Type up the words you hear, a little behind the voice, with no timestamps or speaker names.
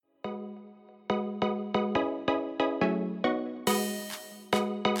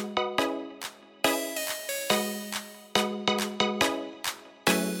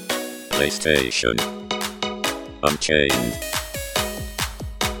PlayStation. Unchained.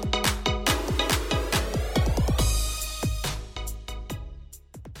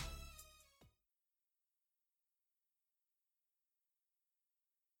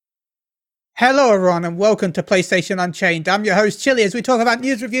 Hello everyone and welcome to PlayStation Unchained. I'm your host Chili as we talk about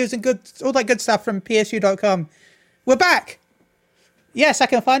news, reviews and all that good stuff from PSU.com. We're back! Yes, I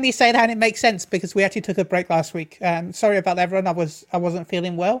can finally say that and it makes sense because we actually took a break last week. Sorry about everyone, I wasn't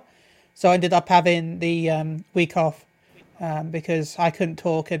feeling well. So I ended up having the week off because I couldn't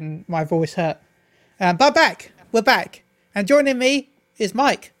talk and my voice hurt. But we're back. And joining me is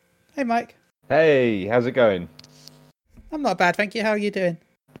Mike. Hey Mike. Hey, how's it going? I'm not bad, thank you. How are you doing?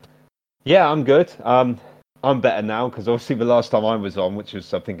 Yeah, I'm good. I'm better now because obviously the last time I was on, which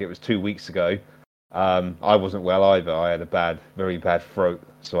was I think it was 2 weeks ago, I wasn't well either. I had a very bad throat,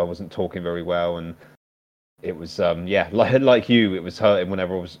 so I wasn't talking very well, and it was like you, it was hurting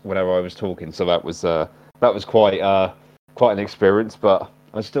whenever I was talking. So that was quite an experience, but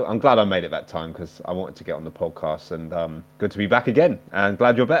I'm glad I made it that time because I wanted to get on the podcast, and good to be back again. And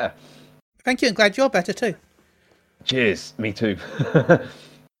glad you're better. Thank you, and glad you're better too. Cheers, me too.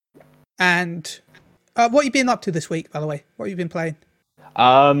 And what have you been up to this week, by the way? What have you been playing?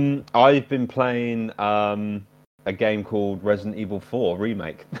 I've been playing a game called Resident Evil 4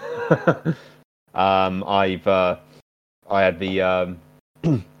 Remake. I had the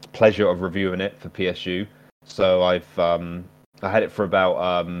pleasure of reviewing it for PSU. So I had it for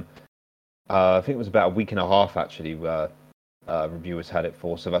about I think it was about a week and a half actually. Reviewers had it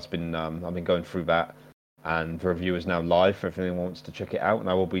for, so that's been I've been going through that. And the review is now live for if anyone wants to check it out, and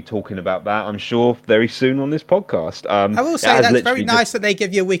I will be talking about that, I'm sure, very soon on this podcast. I will say that's very nice that they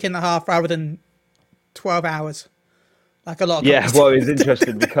give you a week and a half rather than 12 hours, like a lot of companies. Well, it's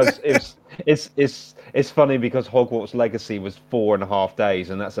interesting because it's funny because Hogwarts Legacy was 4.5 days,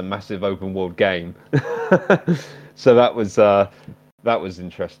 and that's a massive open world game. So that was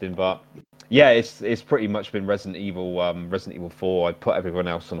interesting, but yeah, it's pretty much been Resident Evil 4. I put everyone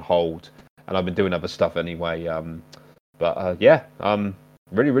else on hold. And I've been doing other stuff anyway. Really,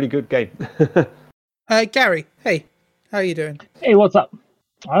 really good game. Gary, hey, how are you doing? Hey, what's up?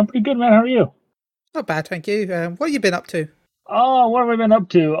 I'm pretty good, man. How are you? Not bad, thank you. What have you been up to? What have I been up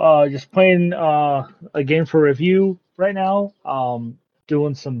to? Just playing a game for review right now.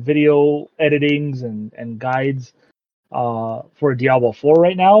 Doing some video editings and guides for Diablo 4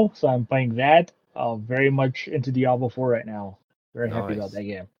 right now. So I'm playing that. Very much into Diablo 4 right now. Very happy about that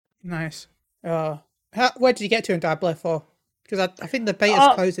game. Nice. Where did you get to in Diablo 4? Because I think the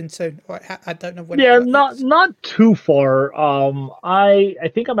beta's closing soon. I don't know when. Yeah, not too far. I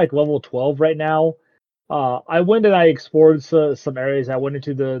think I'm like level 12 right now. I went and I explored some areas. I went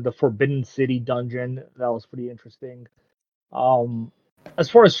into the Forbidden City dungeon. That was pretty interesting.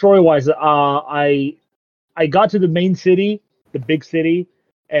 As far as story wise, I got to the main city, the big city,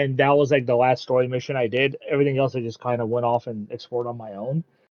 and that was like the last story mission I did. Everything else I just kind of went off and explored on my own.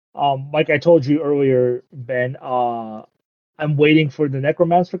 Like I told you earlier, Ben, I'm waiting for the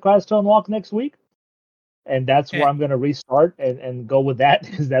Necromancer class to unlock next week. And that's where I'm going to restart and go with that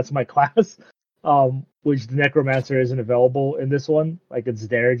because that's my class, which the Necromancer isn't available in this one. Like it's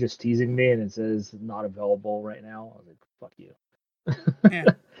there just teasing me and it says not available right now. I was like, fuck you. Yeah.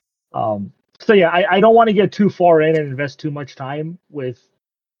 So yeah, I don't want to get too far in and invest too much time with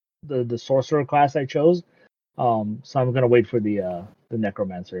the Sorcerer class I chose. So I'm going to wait for the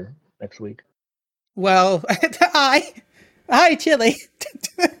Necromancer next week. Well, hi, Chili.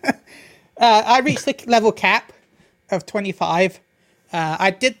 I reached the level cap of 25.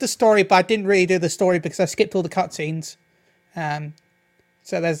 I did the story, but I didn't really do the story because I skipped all the cutscenes.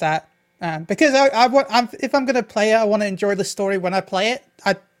 So there's that. Because if I'm going to play it, I want to enjoy the story when I play it.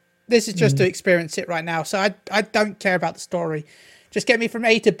 This is just to experience it right now. So I don't care about the story. Just get me from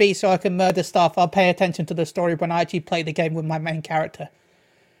A to B so I can murder stuff. I'll pay attention to the story when I actually play the game with my main character.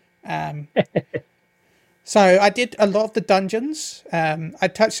 So I did a lot of the dungeons. I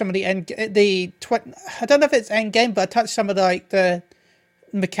touched some of the I don't know if it's end game, but I touched some of the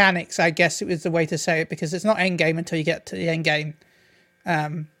mechanics. I guess it was the way to say it because it's not end game until you get to the end game.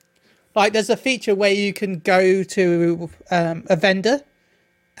 Like there's a feature where you can go to a vendor.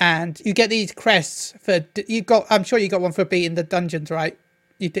 And you get these crests I'm sure you got one for beating the dungeons, right?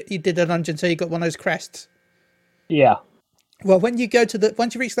 You did a dungeon, so you got one of those crests. Yeah. Well, when you go to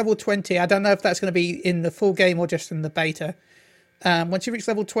once you reach level 20, I don't know if that's going to be in the full game or just in the beta. Once you reach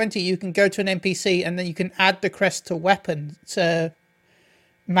level 20, you can go to an NPC and then you can add the crest to weapons,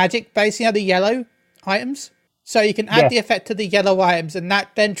 magic base, the yellow items. So you can add the effect to the yellow items, and that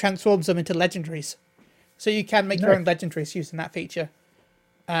then transforms them into legendaries. So you can make your own legendaries using that feature.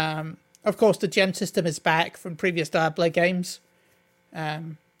 Of course, the gem system is back from previous Diablo games.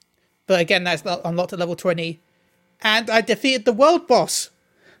 But again, that's not unlocked at level 20. And I defeated the world boss,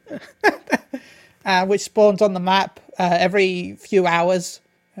 which spawns on the map every few hours.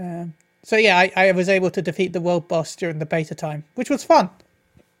 So yeah, I was able to defeat the world boss during the beta time, which was fun.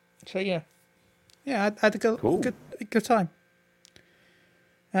 So yeah, I had a good time.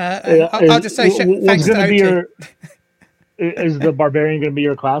 I'll just say thanks to OT. Is the barbarian going to be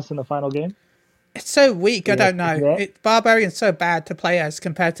your class in the final game? It's so weak. I don't know. Barbarian's so bad to play as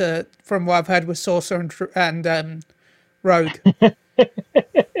compared to from what I've heard with Sorcerer and Rogue.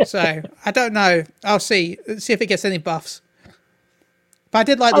 So I don't know. I'll see if it gets any buffs. But I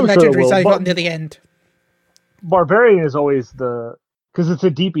did like the legendaries I got near the end. Barbarian is always because it's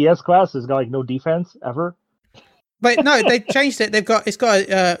a DPS class. It's got like no defense ever. But no, they changed it. It's got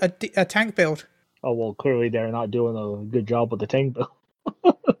a tank build. Oh well, clearly they're not doing a good job with the tank build.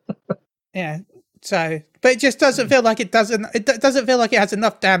 Yeah. So, but it just doesn't feel like it doesn't. It doesn't feel like it has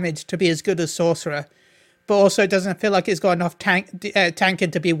enough damage to be as good as Sorcerer, but also it doesn't feel like it's got enough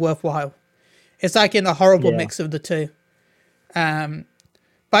tanking to be worthwhile. It's like in a horrible mix of the two.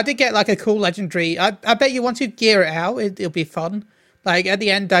 But I did get like a cool legendary. I bet you once you gear it out, it'll be fun. Like at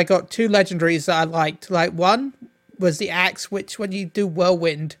the end, I got 2 legendaries that I liked. Like one was the axe, which when you do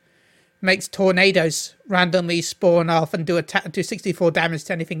whirlwind, makes tornadoes randomly spawn off and do 64 damage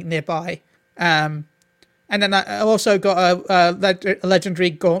to anything nearby. And then I also got a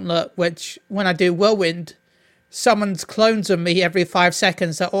legendary gauntlet, which when I do whirlwind, summons clones of me every 5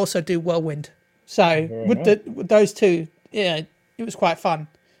 seconds that also do whirlwind. So with those two, yeah, it was quite fun.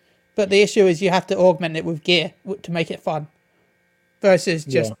 But the issue is you have to augment it with gear to make it fun, versus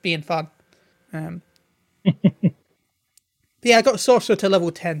just being fun. Yeah, I got Sorcerer to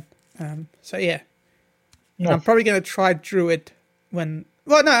level 10. So yeah, nice. I'm probably going to try Druid when.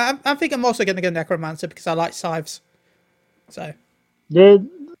 Well, no, I think I'm also going to go Necromancer because I like scythes. So the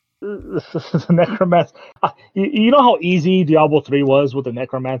Necromancer. You know how easy Diablo 3 was with the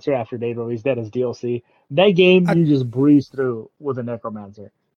Necromancer after they released that as DLC. That game you just breeze through with a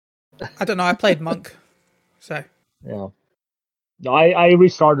Necromancer. I don't know. I played Monk, so yeah. No, I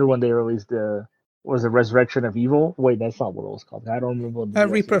restarted when they released was it Resurrection of Evil? Wait, that's not what it was called. I don't remember. What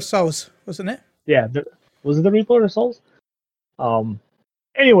Reaper of Souls, wasn't it? Yeah, was it the Reaper of Souls?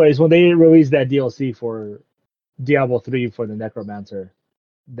 Anyways, when they released that DLC for Diablo 3 for the Necromancer,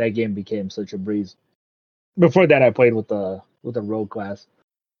 that game became such a breeze. Before that, I played with the Rogue class,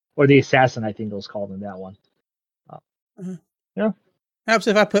 or the Assassin, I think it was called in that one. Yeah. Helps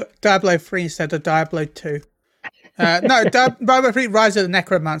if I put Diablo 3 instead of Diablo 2. No, Diablo 3 Rise of the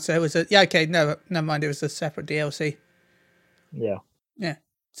Necromancer. It was never mind. It was a separate DLC. Yeah. Yeah.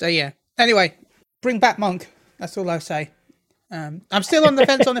 So yeah. Anyway, bring back Monk. That's all I'll say. I'm still on the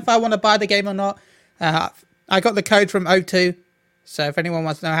fence on if I want to buy the game or not. I got the code from O2, so if anyone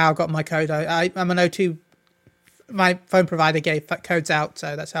wants to know how I got my code, I'm an O2. My phone provider gave codes out,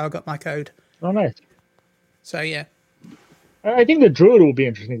 so that's how I got my code. Oh, nice. So yeah. I think the Druid will be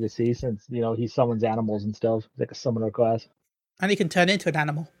interesting to see since, he summons animals and stuff. It's like a summoner class. And he can turn into an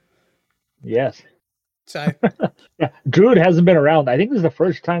animal. Yes. So. Yeah, Druid hasn't been around. I think this is the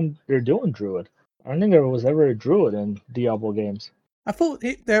first time they're doing Druid. I don't think there was ever a Druid in Diablo games. I thought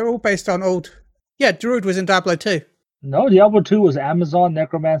they're all based on old. Yeah, Druid was in Diablo 2. No, Diablo 2 was Amazon,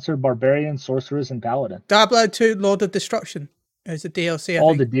 Necromancer, Barbarian, Sorceress, and Paladin. Diablo 2, Lord of Destruction. It was a DLC,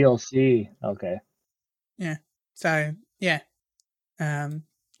 I think. The DLC. Okay. Yeah. So, yeah.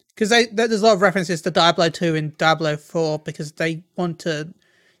 Because there's a lot of references to Diablo 2 and Diablo 4 because they want to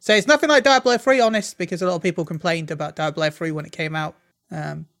say it's nothing like Diablo 3, honest, because a lot of people complained about Diablo 3 when it came out.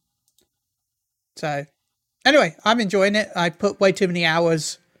 So, anyway, I'm enjoying it. I put way too many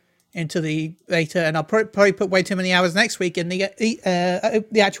hours into the beta, and I'll probably put way too many hours next week in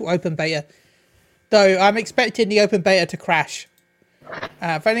the actual open beta. Though I'm expecting the open beta to crash.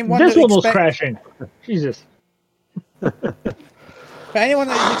 For anyone this one was crashing. Jesus. For anyone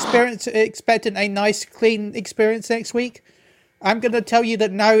that's expecting a nice, clean experience next week, I'm going to tell you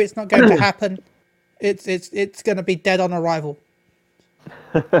that no, it's not going to happen. It's going to be dead on arrival.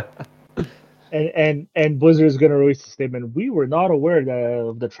 And Blizzard is going to release a statement. We were not aware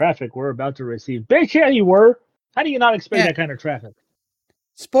of the traffic we're about to receive. Bitch, yeah, you were. How do you not expect that kind of traffic?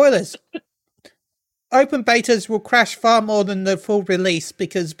 Spoilers. Open betas will crash far more than the full release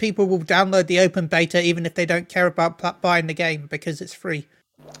because people will download the open beta even if they don't care about buying the game because it's free.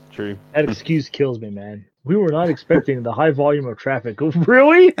 True. That excuse kills me, man. We were not expecting the high volume of traffic.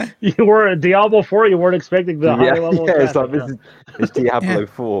 Really? You were at Diablo 4, you weren't expecting the high level of traffic. It's Diablo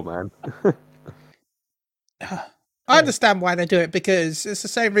 4, man. I understand why they do it, because it's the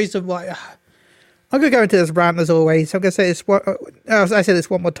same reason why. I'm going to go into this rant as always. I'm going to say this. I say this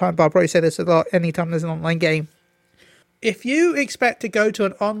one more time, but I'll probably say this a lot anytime there's an online game. If you expect to go to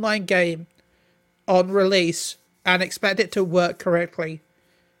an online game on release and expect it to work correctly,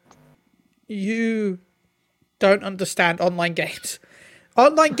 you don't understand online games.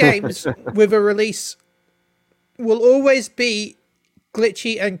 Online games with a release will always be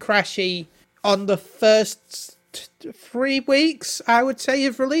glitchy and crashy on the first 3 weeks, I would say,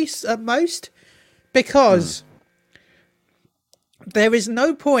 of release at most. Because there is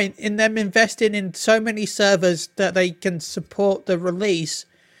no point in them investing in so many servers that they can support the release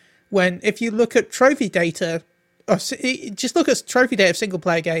when, if you look at trophy data, or just look at trophy data of single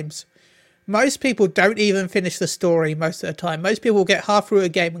player games, most people don't even finish the story most of the time. Most people get half through a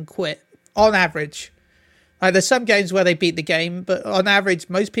game and quit, on average. Like, there's some games where they beat the game, but on average,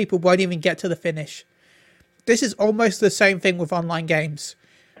 most people won't even get to the finish. This is almost the same thing with online games,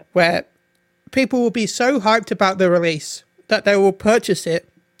 where people will be so hyped about the release that they will purchase it.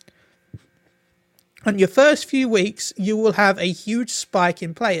 On your first few weeks, you will have a huge spike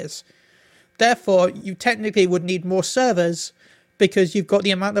in players. Therefore, you technically would need more servers because you've got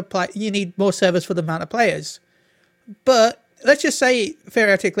the amount of you need more servers for the amount of players. But let's just say,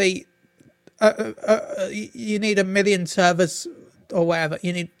 theoretically, you need 1 million servers or whatever.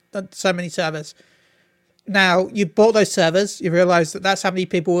 You need so many servers. Now, you bought those servers, you realise that that's how many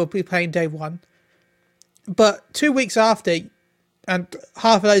people will be playing day one. But 2 weeks after, and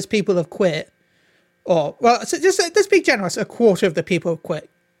half of those people have quit, or, well, so just let's be generous, a quarter of the people have quit,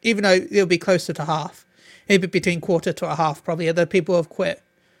 even though it'll be closer to half. It'll be between quarter to a half, probably, of the people have quit.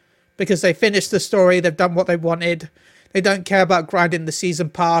 Because they finished the story, they've done what they wanted, they don't care about grinding the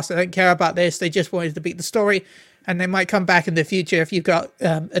season pass, they don't care about this, they just wanted to beat the story. And they might come back in the future if you've got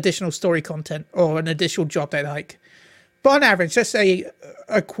additional story content or an additional job they like. But on average, let's say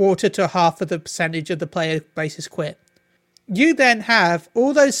a quarter to half of the percentage of the player base is quit. You then have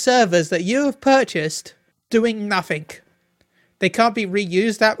all those servers that you have purchased doing nothing. They can't be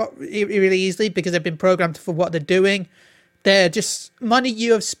reused that really easily because they've been programmed for what they're doing. They're just money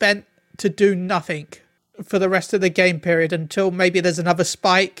you have spent to do nothing for the rest of the game period until maybe there's another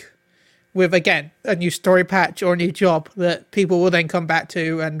spike with, again, a new story patch or a new job that people will then come back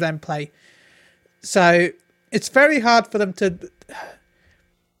to and then play. So it's very hard for them to...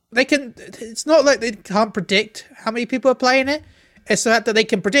 It's not like they can't predict how many people are playing it. It's the fact that they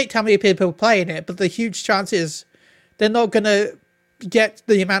can predict how many people are playing it, but the huge chance is they're not going to get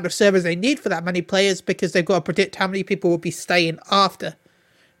the amount of servers they need for that many players because they've got to predict how many people will be staying after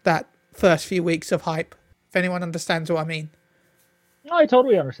that first few weeks of hype. If anyone understands what I mean. No, I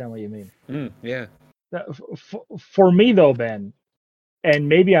totally understand what you mean. Yeah. For me, though, Ben, and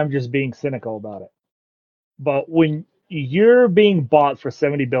maybe I'm just being cynical about it, but when you're being bought for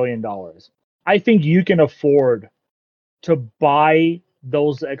 $70 billion, I think you can afford to buy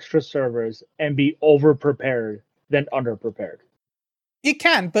those extra servers and be over-prepared than under-prepared. You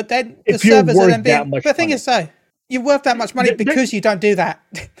can, but then if the you're servers worth are then being... that much The thing money. is, though, you're worth that much money because you don't do that.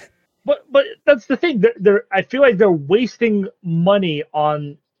 But that's the thing. I feel like they're wasting money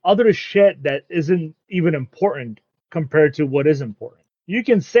on other shit that isn't even important compared to what is important. You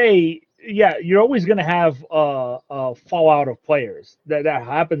can say, yeah, you're always going to have a fallout of players. That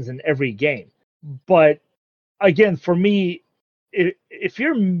happens in every game. But again, for me, if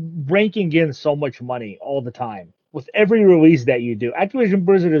you're ranking in so much money all the time with every release that you do, Activision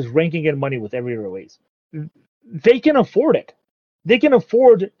Blizzard is ranking in money with every release. They can afford it. They can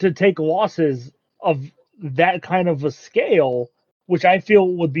afford to take losses of that kind of a scale, which I feel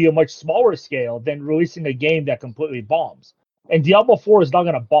would be a much smaller scale than releasing a game that completely bombs. And Diablo 4 is not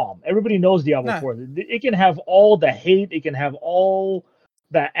going to bomb. Everybody knows Diablo 4. It can have all the hate. It can have all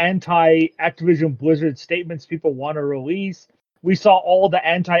the anti-Activision Blizzard statements people want to release. We saw all the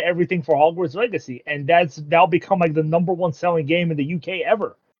anti-everything for Hogwarts Legacy, and that's now become like the #1 selling game in the UK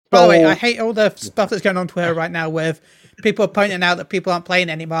ever. By the way, I hate all the stuff that's going on Twitter right now with people pointing out that people aren't playing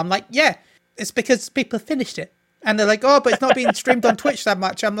anymore. I'm like, yeah, it's because people finished it. And they're like, oh, but it's not being streamed on Twitch that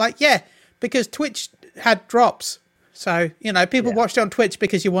much. I'm like, yeah, because Twitch had drops. So, people watched it on Twitch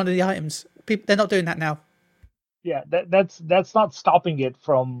because you wanted the items. They're not doing that now. Yeah, that's not stopping it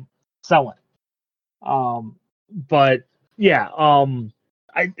from selling. But yeah,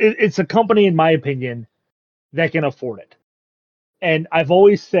 it's a company, in my opinion, that can afford it. And I've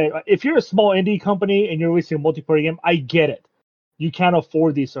always said, if you're a small indie company and you're releasing a multiplayer game, I get it. You can't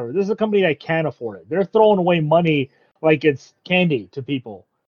afford these servers. This is a company that can afford it. They're throwing away money like it's candy to people.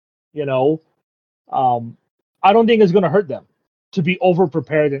 I don't think it's going to hurt them to be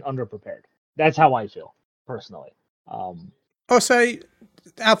over-prepared and under-prepared. That's how I feel, personally. Also,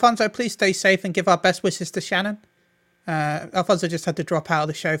 Alfonso, please stay safe and give our best wishes to Shannon. Alfonso just had to drop out of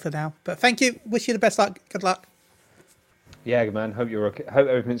the show for now. But thank you. Wish you the best luck. Good luck. Yeah, man. Hope you're okay. Hope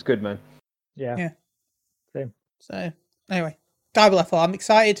everything's good, man. Yeah. Same. So, anyway. Diablo 4. I'm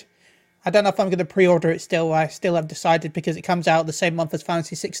excited. I don't know if I'm going to pre-order it still. I still haven't decided because it comes out the same month as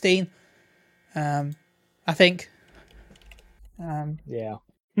Fantasy 16. I think. Yeah.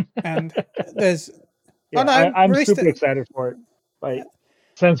 And there's... Yeah, no, I'm super excited for it. Like,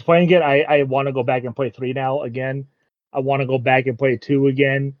 since playing it, I want to go back and play 3 now again. I want to go back and play 2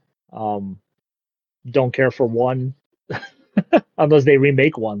 again. Don't care for 1. Unless they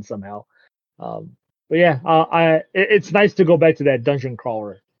remake 1 somehow. But yeah, it's nice to go back to that dungeon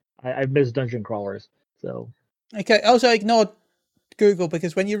crawler. I miss dungeon crawlers. So okay. Also, ignore Google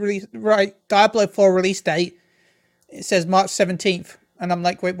because when you write Diablo 4 release date, it says March 17th, and I'm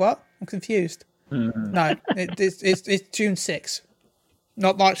like, wait, what? I'm confused. Mm-hmm. No, it's June 6th,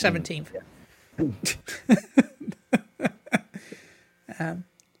 not March 17th.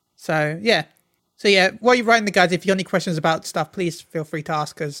 So yeah, while you're writing the guides, if you have any questions about stuff, please feel free to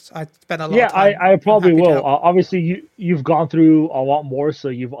ask because I spent a lot of time. I probably will. Obviously, you've gone through a lot more, so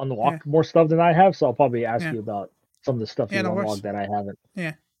you've unlocked more stuff than I have. So I'll probably ask you about some of the stuff you've unlocked that I haven't.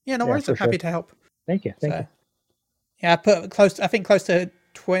 No worries. I'm happy to help. Thank you. Yeah, I put close to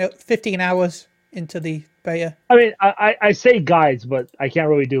 15 hours into the beta. I mean, I say guides, but I can't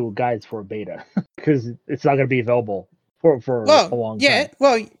really do guides for a beta because it's not going to be available for a long time.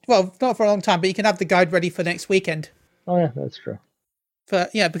 Well, not for a long time, but you can have the guide ready for next weekend. Oh yeah, that's true.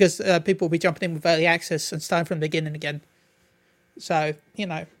 Because people will be jumping in with early access and starting from the beginning again. So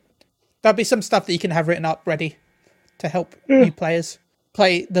there'll be some stuff that you can have written up ready to help new players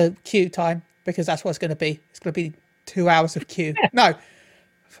play the queue time because that's what it's going to be. It's going to be 2 hours of queue. No.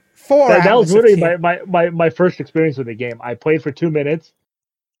 4 hours. That was literally my first experience with the game. I played for 2 minutes,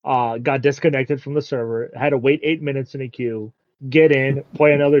 got disconnected from the server, had to wait 8 minutes in a queue, get in,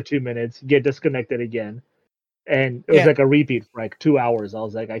 play another 2 minutes, get disconnected again. And it was like a repeat for like 2 hours. I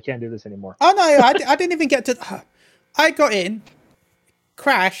was like, I can't do this anymore. Oh, no, I didn't even get to... I got in,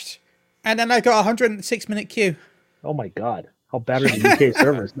 crashed, and then I got a 106-minute queue. Oh, my God. How bad are the UK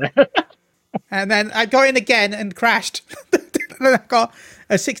servers, man? And then I got in again and crashed. And I got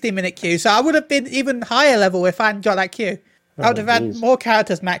a 60-minute queue. So I would have been even higher level if I hadn't got that queue. I would have had more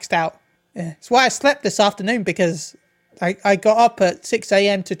characters maxed out. Yeah. That's why I slept this afternoon because I got up at 6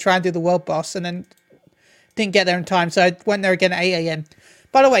 a.m. to try and do the world boss and then didn't get there in time. So I went there again at 8 a.m.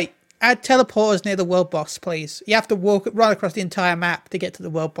 By the way, add teleporters near the world boss, please. You have to run across the entire map to get to the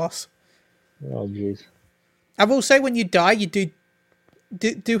world boss. Oh, jeez. I will say when you die, you do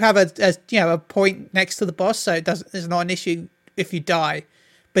have a point next to the boss, so it's not an issue if you die,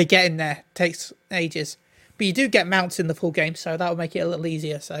 but getting there takes ages. But you do get mounts in the full game, so that will make it a little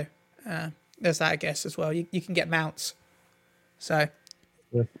easier. So there's that, I guess, as well. You can get mounts. So,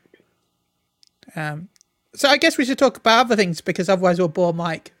 so I guess we should talk about other things because otherwise we'll bore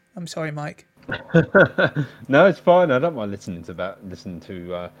Mike. I'm sorry, Mike. No, it's fine. I don't mind listening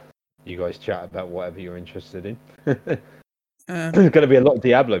to you guys chat about whatever you're interested in. There's going to be a lot of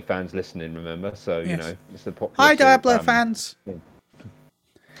Diablo fans listening, remember? So, yes. it's a popular... Hi, Diablo fans!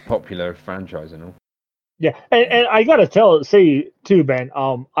 Popular franchise and all. Yeah, and I got to say, too, Ben,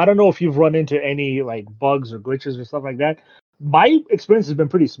 I don't know if you've run into any, like, bugs or glitches or stuff like that. My experience has been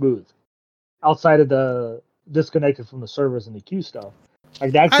pretty smooth, outside of the disconnected from the servers and the queue stuff.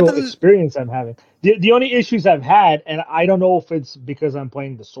 Like, the actual experience I'm having. The only issues I've had, and I don't know if it's because I'm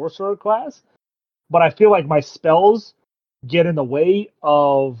playing the Sorcerer class, but I feel like my spells get in the way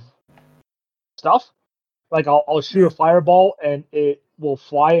of stuff. Like I'll shoot a fireball and it will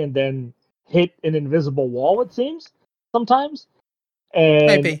fly and then hit an invisible wall, it seems, sometimes. And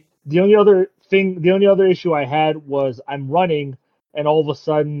maybe the only other issue I had was I'm running and all of a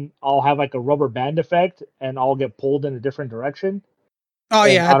sudden I'll have like a rubber band effect and I'll get pulled in a different direction. Oh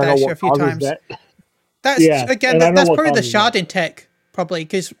yeah, I had that issue a few times. That's probably the sharding tech, probably,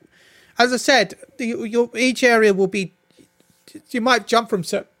 because as I said, each area will be. You might jump from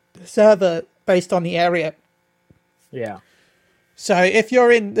server based on the area. Yeah. So if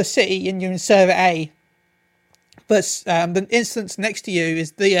you're in the city and you're in server A, but the instance next to you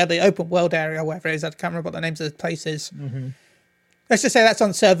is the open world area, or whatever it is. I can't remember what the names of the places. Mm-hmm. Let's just say that's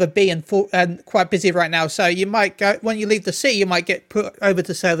on server B and quite busy right now. So you might go when you leave the city, you might get put over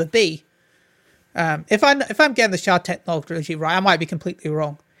to server B. If I'm getting the shard technology right, I might be completely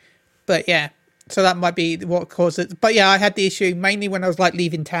wrong, but yeah. So that might be what caused it. But yeah, I had the issue mainly when I was like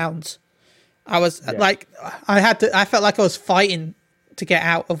leaving towns. I was like, I felt like I was fighting to get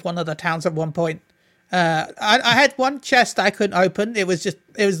out of one of the towns at one point, I had one chest I couldn't open. It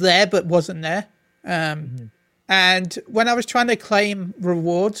was there, but wasn't there. And when I was trying to claim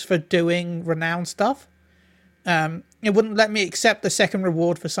rewards for doing renown stuff, it wouldn't let me accept the second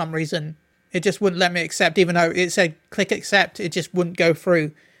reward for some reason. It just wouldn't let me accept, even though it said click accept, it just wouldn't go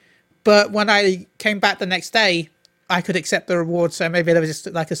through. But when I came back the next day, I could accept the reward, so maybe there was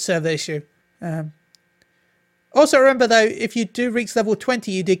just like a server issue. Also remember though, if you do reach level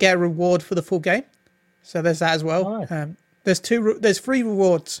 20, you do get a reward for the full game. So there's that as well. There's 3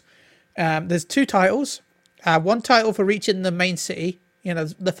 rewards. There's 2 titles. 1 title for reaching the main city,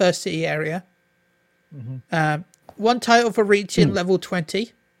 the first city area. 1 title for reaching level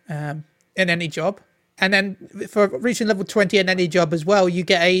 20 in any job. And then for reaching level 20 in any job as well, you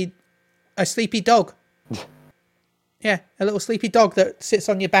get a sleepy dog. Yeah, a little sleepy dog that sits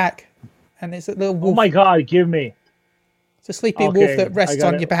on your back. And it's a little wolf. Oh my god, give me. It's a sleepy wolf that rests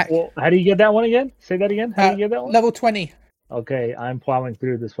on your back. Well, how do you get that one again? Say that again. How do you get that one? Level 20. Okay, I'm plowing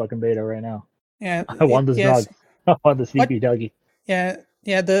through this fucking beta right now. Yeah. I want this dog. I want the sleepy doggy. Yeah,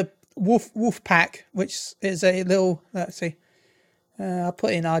 the wolf pack, which is a little, let's see. I'll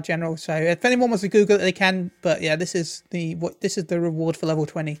put in our general. So if anyone wants to Google it, they can. But yeah, this is the reward for level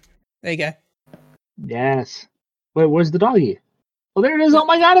 20. There you go. Yes. Wait, where's the doggy? Oh, there it is. Oh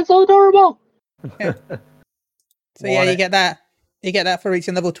my god, it's so adorable. Yeah. So yeah, you get that. You get that for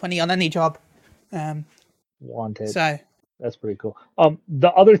reaching level 20 on any job. Wanted. So that's pretty cool.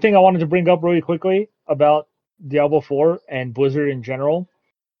 The other thing I wanted to bring up really quickly about Diablo 4 and Blizzard in general.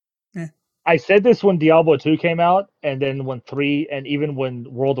 Yeah. I said this when Diablo 2 came out, and then when 3, and even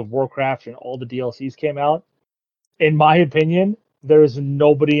when World of Warcraft and all the DLCs came out. In my opinion, there is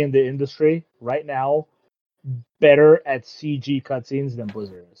nobody in the industry right now better at CG cutscenes than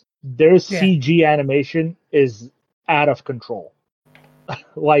Blizzard is. Their CG animation is out of control.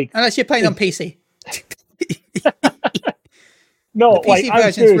 Like, unless you're playing on PC. No, the PC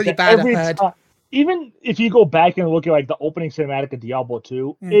version is really bad. I've heard. Even if you go back and look at like the opening cinematic of Diablo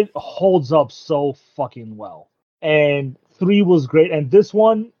 2, it holds up so fucking well. And 3 was great, and this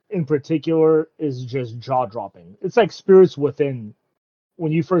one in particular is just jaw dropping. It's like Spirits Within.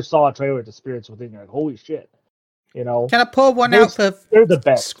 When you first saw a trailer to Spirits Within, you're like, holy shit. Can I pour one out for they're the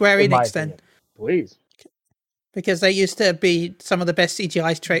best, Square Enix then? Please. Because they used to be some of the best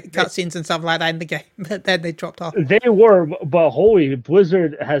CGI cutscenes and stuff like that in the game, but then they dropped off. They were, but holy,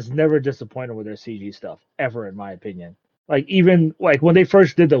 Blizzard has never disappointed with their CG stuff, ever, in my opinion. Like, even like when they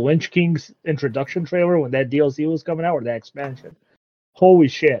first did the Lynch King's introduction trailer, when that DLC was coming out, or that expansion, holy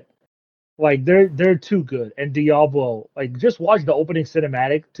shit. Like, they're too good. And Diablo, like, just watch the opening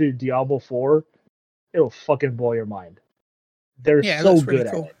cinematic to Diablo 4. It'll fucking blow your mind. They're so good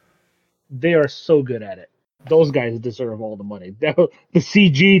at it. They are so good at it. Those guys deserve all the money. The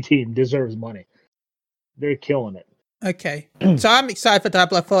CG team deserves money. They're killing it. Okay. So I'm excited for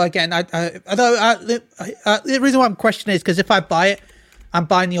Diablo 4 again. The reason why I'm questioning is because if I buy it, I'm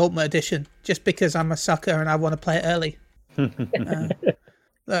buying the Ultimate Edition just because I'm a sucker and I want to play it early.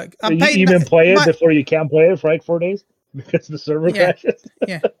 Look, I'm so you even play it before you can play it for like 4 days because the server crashes.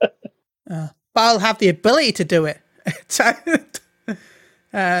 Yeah. But I'll have the ability to do it. So,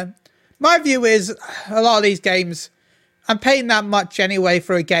 my view is a lot of these games, I'm paying that much anyway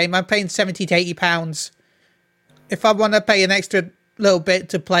for a game. I'm paying £70 to £80. If I want to pay an extra little bit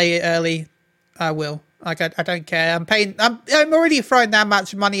to play it early, I will. Like I don't care. I'm already throwing that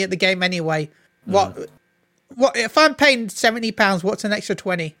much money at the game anyway. What if I'm paying £70? What's an extra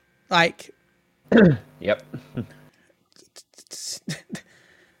 20? Like, yep.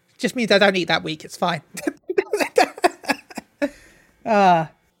 Just means I don't eat that week. It's fine.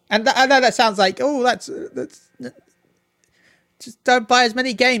 And I know that sounds like, oh, that's just don't buy as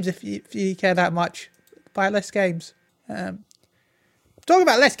many games if you care that much. Buy less games. Talking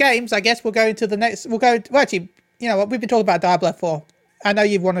about less games, I guess we'll go into the next. Actually, you know what? We've been talking about Diablo 4. I know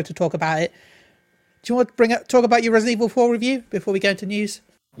you've wanted to talk about it. Do you want to talk about your Resident Evil 4 review before we go into news?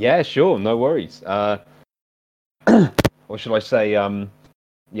 Yeah, sure. No worries. What should I say?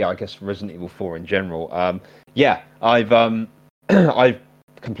 Yeah, I guess Resident Evil 4 in general. I've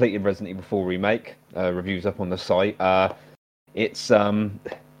completed Resident Evil 4 Remake. Reviews up on the site. It's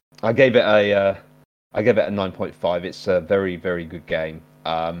I gave it a 9.5. It's a very, very good game.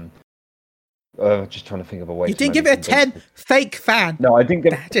 Just trying to think of a way. You didn't give it a 10, fake fan. No, I didn't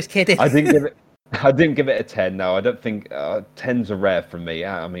give it. Just kidding. I didn't give it a 10. No, I don't think 10s are rare for me.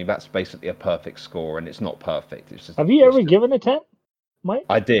 I mean, that's basically a perfect score, and it's not perfect. It's just. Have you ever given a 10, Mike?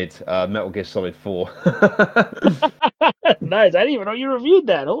 I did. Metal Gear Solid 4. Nice. I didn't even know you reviewed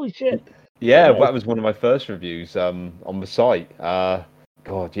that. Holy shit. Yeah, that was one of my first reviews on the site.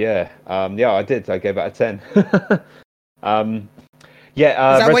 God, yeah. Yeah, I did. I gave it a 10. um,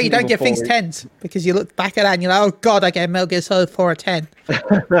 yeah, Is that why you Resident don't Evil give 4. things tens? Because you look back at that and you're like, oh god, I gave Metal Gear Solid 4 a 10.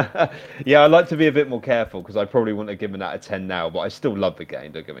 Yeah, I like to be a bit more careful because I probably wouldn't have given that a 10 now, but I still love the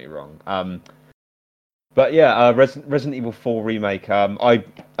game, don't get me wrong. But yeah, Resident Evil 4 remake. I'm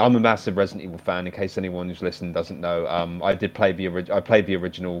a massive Resident Evil fan. In case anyone who's listened doesn't know, I did play I played the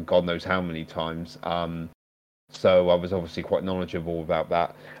original God knows how many times. So I was obviously quite knowledgeable about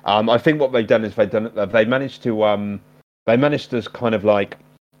that. I think what they've done is they managed to kind of like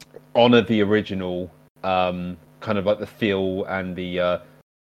honor the original, kind of like the feel and the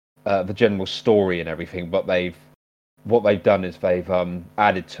general story and everything. But what they've done is they've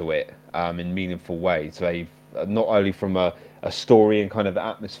added to it in meaningful ways. They've not only from a story and kind of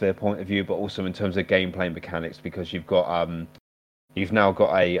atmosphere point of view, but also in terms of gameplay mechanics, because you've now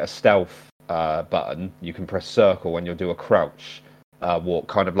got a stealth button. You can press circle and you'll do a crouch walk,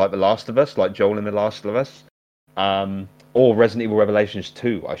 kind of like The Last of Us, like Joel in The Last of Us, or Resident Evil Revelations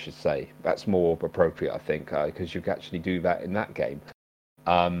 2, I should say. That's more appropriate, I think, because you can actually do that in that game.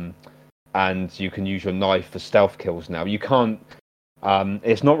 And you can use your knife for stealth kills now. You can't.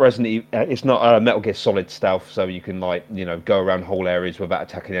 It's not It's not Metal Gear Solid stealth, so you can go around whole areas without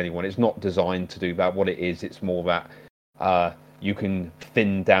attacking anyone. It's not designed to do that. What it is, it's more that you can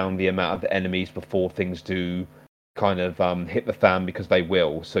thin down the amount of enemies before things do kind of hit the fan, because they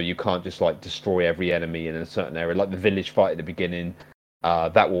will. So you can't just destroy every enemy in a certain area, like the village fight at the beginning.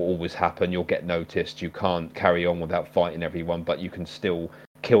 That will always happen. You'll get noticed. You can't carry on without fighting everyone, but you can still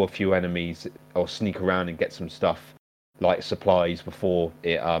kill a few enemies or sneak around and get some stuff like supplies before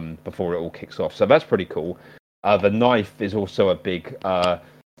it all kicks off. So that's pretty cool. The knife is also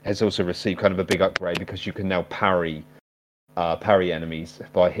has also received kind of a big upgrade, because you can now parry enemies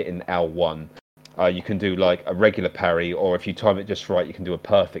by hitting L1. You can do like a regular parry, or if you time it just right, you can do a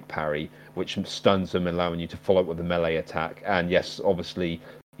perfect parry, which stuns them, allowing you to follow up with a melee attack. And yes, obviously,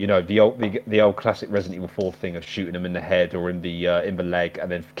 the old classic Resident Evil 4 thing of shooting them in the head or in the leg and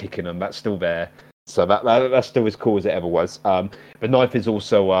then kicking them. That's still there. So that's still as cool as it ever was. The knife is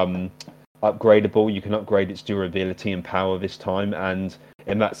also upgradable. You can upgrade its durability and power this time, and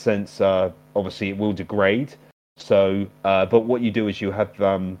in that sense, obviously it will degrade. So, but what you do is you have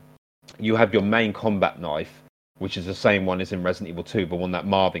your main combat knife, which is the same one as in Resident Evil 2, but one that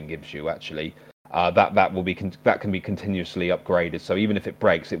Marvin gives you actually. That can be continuously upgraded. So even if it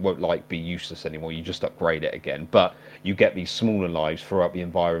breaks, it won't be useless anymore. You just upgrade it again. But you get these smaller knives throughout the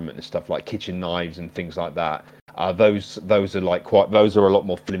environment and stuff, like kitchen knives and things like that. Those are those are a lot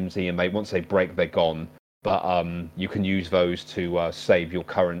more flimsy, and once they break, they're gone. But you can use those to save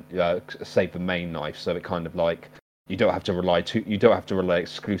the main knife. So it kind of you don't have to rely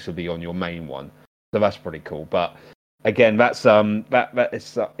exclusively on your main one. So that's pretty cool. But again,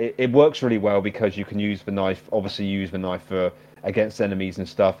 it works really well, because you can use the knife for against enemies and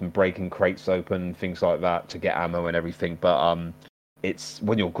stuff, and breaking crates open and things like that to get ammo and everything. But it's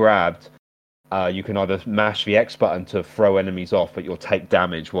when you're grabbed, you can either mash the X button to throw enemies off, but you'll take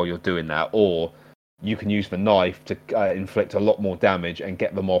damage while you're doing that, or you can use the knife to inflict a lot more damage and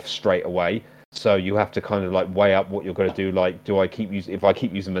get them off straight away. So you have to kind of weigh up what you're going to do. If I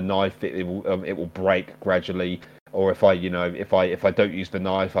keep using the knife, it will break gradually, or if I don't use the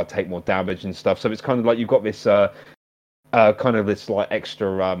knife, I take more damage and stuff. So it's kind of you've got this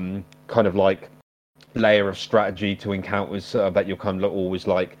extra layer of strategy to encounters that you're kind of always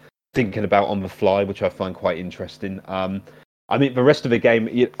thinking about on the fly, which I find quite interesting. I mean, the rest of the game,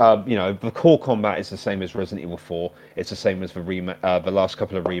 the core combat is the same as Resident Evil 4. It's the same as the last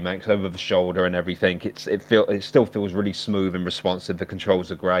couple of remakes, over the shoulder and everything. It still feels really smooth and responsive. The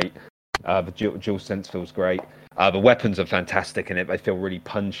controls are great. The dual sense feels great. The weapons are fantastic in it. They feel really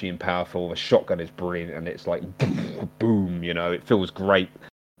punchy and powerful. The shotgun is brilliant, and it's boom. It feels great.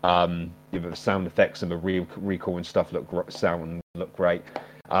 The sound effects and the recoil and stuff look great.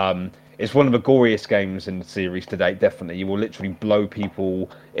 It's one of the goriest games in the series to date, definitely. You will literally blow people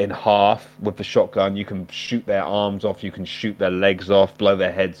in half with the shotgun. You can shoot their arms off, you can shoot their legs off, blow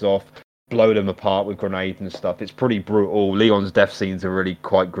their heads off, blow them apart with grenades and stuff. It's pretty brutal. Leon's death scenes are really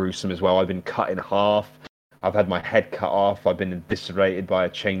quite gruesome as well. I've been cut in half. I've had my head cut off. I've been eviscerated by a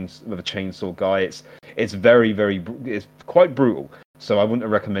chainsaw guy. It's very, very, it's quite brutal. So I wouldn't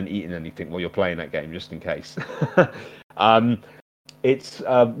recommend eating anything while you're playing that game, just in case. It's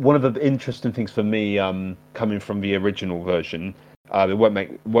one of the interesting things for me, coming from the original version. It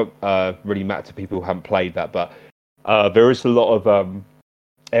won't really matter to people who haven't played that, but there is a lot of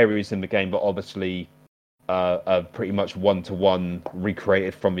areas in the game, but obviously pretty much one-to-one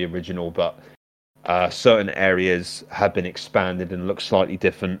recreated from the original. But Certain areas have been expanded and look slightly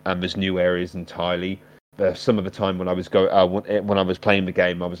different, and there's new areas entirely. Some of the time when I was when I was playing the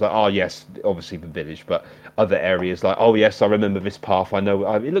game, I was like, oh yes, obviously the village, but other areas like, oh yes, I remember this path. I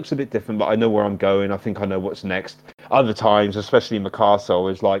know it looks a bit different, but I know where I'm going. I think I know what's next. Other times, especially in the castle,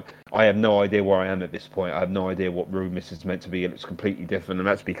 is like I have no idea where I am at this point. I have no idea what room this is meant to be, and it's completely different. And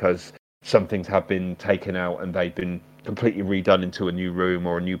that's because some things have been taken out and they've been completely redone into a new room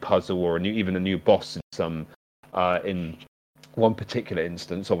or a new puzzle or even a new boss in some in one particular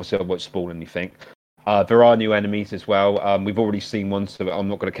instance. Obviously, I won't spoil anything. There are new enemies as well. We've already seen one, so I'm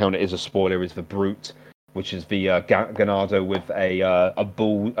not going to count it as a spoiler. Is the Brute, which is the Ganado with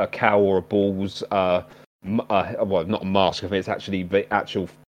a cow or a bull's well, not a mask. I think it's actually the actual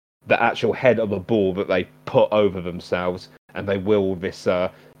head of a bull that they put over themselves, and they wield this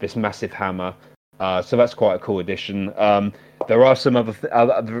massive hammer. So that's quite a cool addition. There are some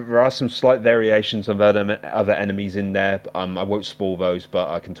there are some slight variations of other enemies in there. I won't spoil those, but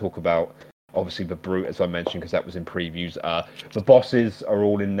I can talk about obviously the Brute, as I mentioned, because that was in previews. The bosses are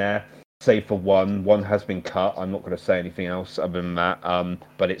all in there, save for one. One has been cut. I'm not going to say anything else other than that.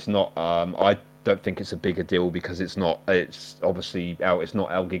 But it's not. I don't think it's a bigger deal because it's not. It's obviously out. It's not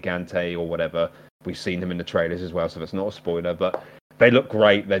El Gigante or whatever. We've seen them in the trailers as well, so that's not a spoiler. But they look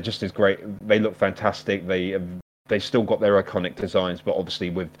great. They're just as great. They look fantastic. They still got their iconic designs, but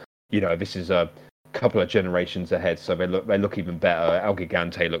obviously with this is a couple of generations ahead, so they look even better. El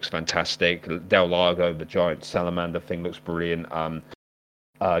Gigante looks fantastic. Del Lago, the giant salamander thing, looks brilliant.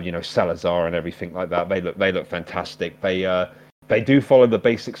 Salazar and everything like that. They look fantastic. They do follow the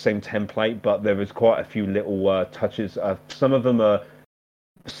basic same template, but there is quite a few little touches. Some of them are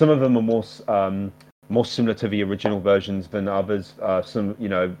more similar to the original versions than others. Some,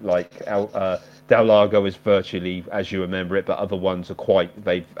 like Del Lago is virtually as you remember it, but other ones are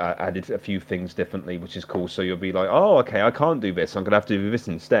they've added a few things differently, which is cool. So you'll be like, oh, okay, I can't do this. I'm going to have to do this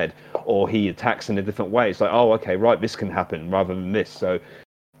instead. Or he attacks in a different way. It's like, oh, okay, right, this can happen rather than this. So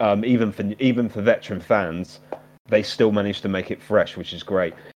even for veteran fans, they still managed to make it fresh, which is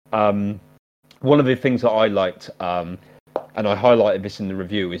great. One of the things that I liked, and I highlighted this in the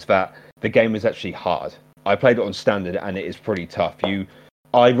review, is that the game is actually hard. I played it on standard, and it is pretty tough.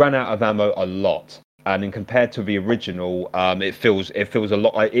 I ran out of ammo a lot, and in compared to the original, it feels a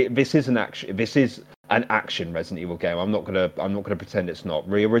lot. This is an action Resident Evil game. I'm not gonna pretend it's not.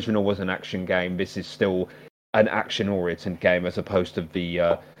 The original was an action game. This is still an action-oriented game as opposed to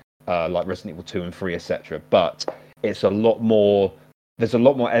the like Resident Evil 2 and 3, etc. But it's a lot more. There's a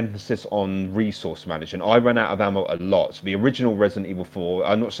lot more emphasis on resource management. I ran out of ammo a lot. So the original Resident Evil 4,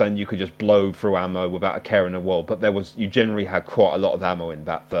 I'm not saying you could just blow through ammo without a care in the world, but you generally had quite a lot of ammo in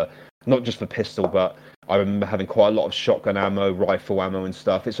that, for not just for pistol, but I remember having quite a lot of shotgun ammo, rifle ammo and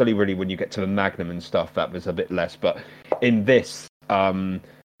stuff. It's only really when you get to the Magnum and stuff that was a bit less. But in this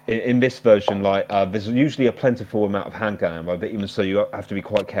in this version, like there's usually a plentiful amount of handgun ammo, but even so you have to be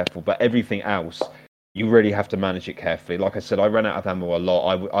quite careful. But everything else, you really have to manage it carefully. Like I said, I ran out of ammo a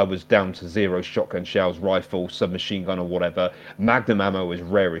lot. I was down to 0 shotgun shells, rifle, submachine gun or whatever. Magnum ammo is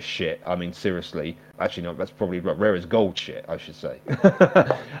rare as shit. I mean, seriously. Actually, no, that's probably rare as gold shit, I should say.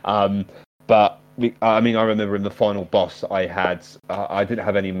 But, I mean, I remember in the final boss, I didn't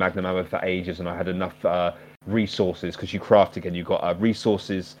have any Magnum ammo for ages, and I had enough resources, because you craft again. You've got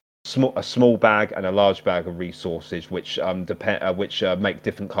resources, a small bag and a large bag of resources, which make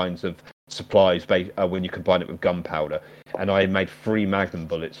different kinds of supplies when you combine it with gunpowder. And I made 3 Magnum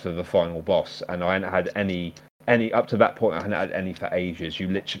bullets for the final boss, and I hadn't had any up to that point. I hadn't had any for ages.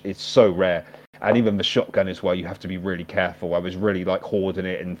 It's so rare. And even the shotgun as well, you have to be really careful. I was really like hoarding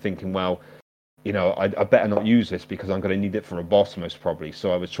it and thinking, well, I better not use this because I'm going to need it for a boss most probably.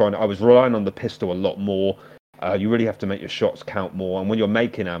 So I was relying on the pistol a lot more. You really have to make your shots count more. And when you're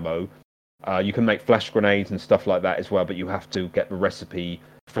making ammo, you can make flash grenades and stuff like that as well, but you have to get the recipe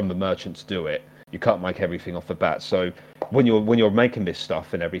from the merchant to do it. You can't make everything off the bat. So when you're making this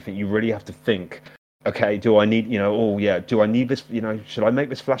stuff and everything, you really have to think, okay, do I need, do I need this, should I make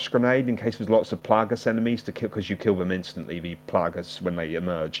this flash grenade in case there's lots of Plagas enemies to kill, because you kill them instantly, the Plagas, when they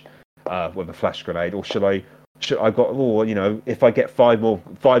emerge with a flash grenade, or if I get five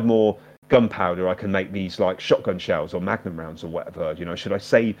more gunpowder, I can make these like shotgun shells or Magnum rounds or whatever. Should I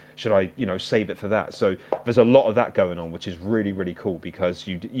save it for that? So there's a lot of that going on, which is really, really cool, because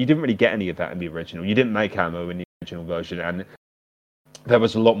you didn't really get any of that in the original. You didn't make ammo in the original version, and there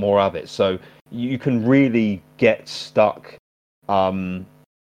was a lot more of it. So you can really get stuck,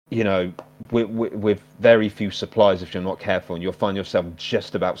 with very few supplies if you're not careful, and you'll find yourself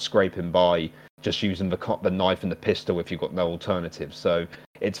just about scraping by just using the knife and the pistol if you've got no alternative. So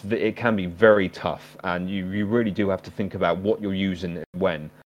it can be very tough, and you really do have to think about what you're using and when.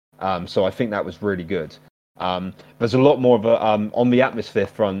 So I think that was really good. There's a lot more of a on the atmosphere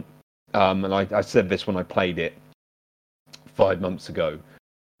front, and I said this when I played it 5 months ago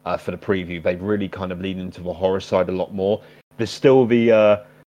for the preview. They've really kind of leaned into the horror side a lot more. There's still the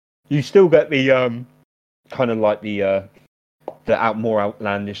you still get the kind of like the more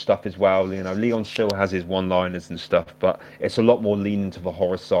outlandish stuff as well. You know, Leon still has his one-liners and stuff, but it's a lot more leaning to the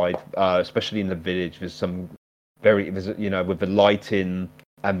horror side, especially in the village. There's some you know, with the lighting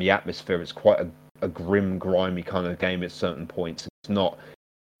and the atmosphere, it's quite a grim, grimy kind of game at certain points. It's not.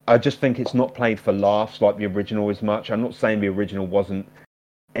 I just think it's not played for laughs like the original as much. I'm not saying the original wasn't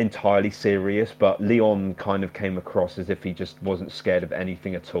entirely serious, but Leon kind of came across as if he just wasn't scared of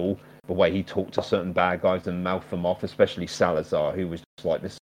anything at all. The way he talked to certain bad guys and mouthed them off, especially Salazar, who was just like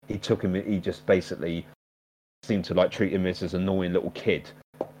this. He just basically seemed to like treat him as an annoying little kid.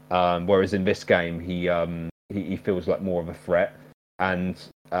 Whereas in this game, he feels like more of a threat. And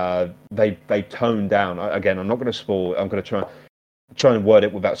they toned down. Again, I'm not going to spoil. I'm going to try and word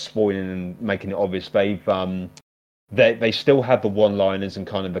it without spoiling and making it obvious. They still have the one-liners and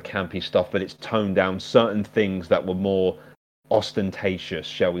kind of the campy stuff, but it's toned down. Certain things that were more ostentatious,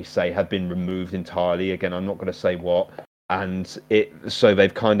 shall we say, have been removed entirely. Again, I'm not going to say what. And so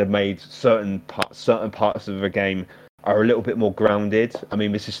they've kind of made certain parts of the game are a little bit more grounded. I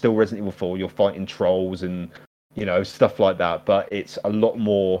mean, this is still Resident Evil 4. You're fighting trolls and, you know, stuff like that, but it's a lot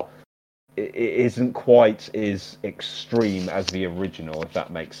more. It isn't quite as extreme as the original, if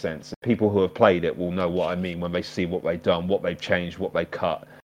that makes sense. People who have played it will know what I mean when they see what they've done, what they've changed, what they cut.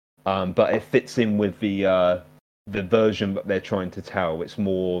 But it fits in with the version that they're trying to tell. It's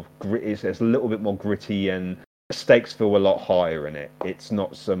more it's a little bit more gritty, and the stakes feel a lot higher in it. It's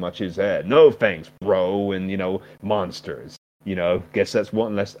not so much as no thanks, bro, and you know, monsters. You know, guess that's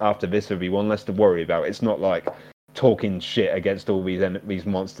one less. After this, there'll be one less to worry about. It's not like talking shit against all these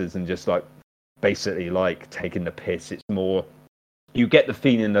monsters and just like basically like taking the piss. It's more, you get the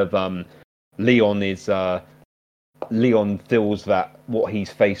feeling of Leon feels that what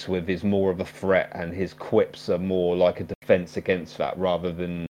he's faced with is more of a threat, and his quips are more like a defense against that, rather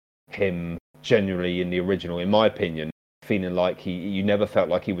than him generally in the original, in my opinion, feeling like you never felt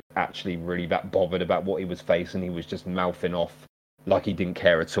like he was actually really that bothered about what he was facing. He was just mouthing off like he didn't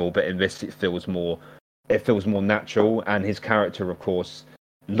care at all. But in this, it feels more natural, and his character, of course,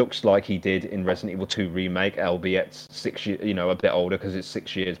 looks like he did in Resident Evil 2 remake, albeit 6 years, you know, a bit older, because it's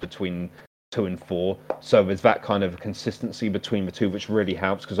 6 years between 2 and 4. So there's that kind of consistency between the two, which really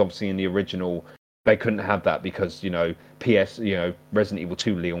helps, because obviously in the original they couldn't have that, because, you know, Resident Evil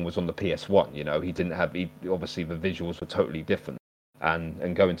 2 Leon was on the PS1. You know, obviously the visuals were totally different,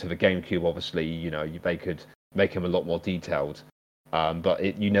 and going to the GameCube, obviously, you know, they could make him a lot more detailed.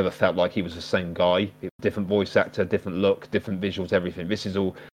 But you never felt like he was the same guy. Different voice actor, different look, different visuals, everything. This is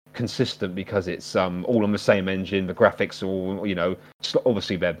all consistent because it's all on the same engine. The graphics are all, you know,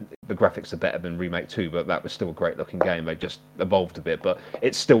 obviously the graphics are better than Remake 2, but that was still a great looking game. They just evolved a bit, but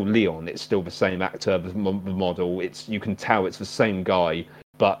it's still Leon. It's still the same actor, the model. You can tell it's the same guy,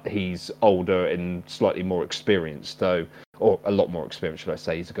 but he's older and slightly more experienced, though, or a lot more experienced, should I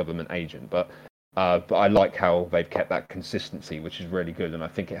say. He's a government agent, but I like how they've kept that consistency, which is really good, and I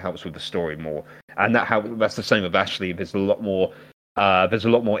think it helps with the story more. And that's the same with Ashley. There's a lot more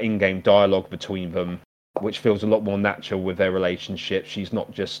in-game dialogue between them, which feels a lot more natural with their relationship. She's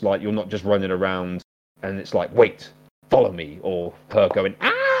not just like, you're not just running around and it's like, wait, follow me, or her going,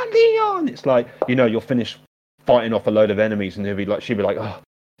 Leon. It's like, you know, you'll finish fighting off a load of enemies, and she'll be like, oh,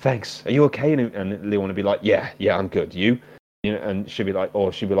 thanks, are you okay? And Leon will be like, yeah, I'm good. You know, and she'll be like,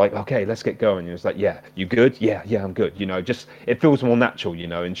 okay, let's get going. And it's like, yeah, you good? Yeah, I'm good. You know, just, it feels more natural, you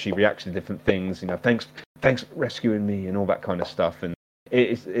know, and she reacts to different things, you know, thanks for rescuing me and all that kind of stuff. And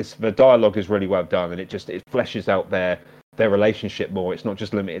it's the dialogue is really well done, and it fleshes out their relationship more. It's not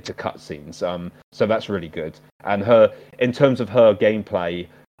just limited to cutscenes. So that's really good. And in terms of her gameplay,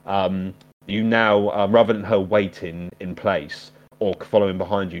 you now, rather than her waiting in place or following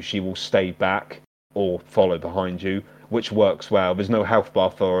behind you, she will stay back or follow behind you, which works well. There's no health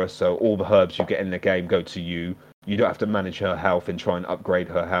bar for her, so all the herbs you get in the game go to you. You don't have to manage her health and try and upgrade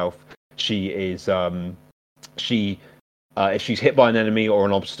her health. She is, if she's hit by an enemy or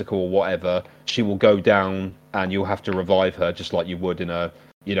an obstacle or whatever, she will go down and you'll have to revive her, just like you would in a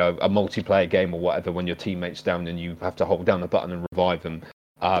multiplayer game or whatever, when your teammate's down and you have to hold down the button and revive them.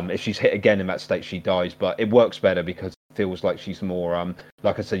 If she's hit again in that state, she dies, but it works better because it feels like she's more,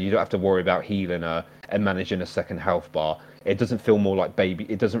 like I said, you don't have to worry about healing her and managing a second health bar. It doesn't feel more like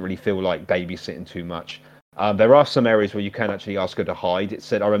it doesn't really feel like babysitting too much. There are some areas where you can actually ask her to hide. It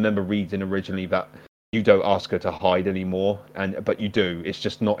said, I remember reading originally that you don't ask her to hide anymore, but you do. It's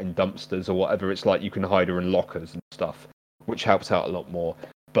just not in dumpsters or whatever. It's like you can hide her in lockers and stuff, which helps out a lot more.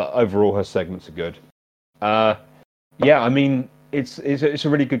 But overall, her segments are good. Yeah, I mean, it's a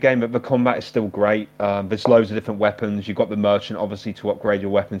really good game, but the combat is still great. There's loads of different weapons. You've got the merchant, obviously, to upgrade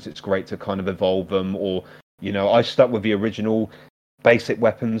your weapons. It's great to kind of evolve them, or I stuck with the original basic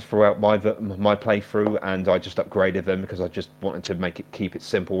weapons throughout my playthrough, and I just upgraded them because I just wanted to keep it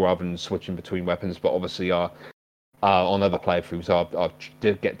simple rather than switching between weapons. But obviously, on other playthroughs, I'll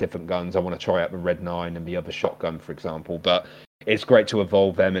get different guns. I want to try out the Red 9 and the other shotgun, for example. But it's great to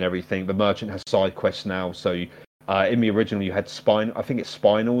evolve them and everything. The merchant has side quests now, so in the original you had I think it's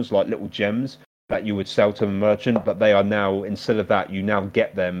spinels, like little gems that you would sell to the merchant, but they are now, instead of that, you now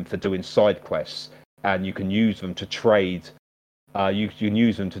get them for doing side quests, and you can use them to trade. You can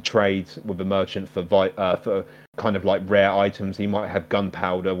use them to trade with the merchant for kind of like rare items. He might have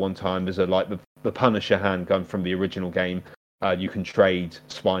gunpowder one time. There's the Punisher handgun from the original game. You can trade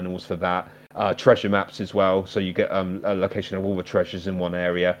spinels for that. Treasure maps as well, so you get a location of all the treasures in one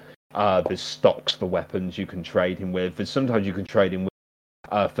area. There's stocks for weapons you can trade him with. Sometimes you can trade him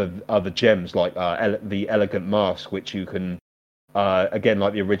with for other gems like the elegant mask, which you can again,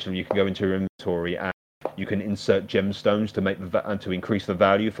 like the original, you can go into your inventory and you can insert gemstones to increase the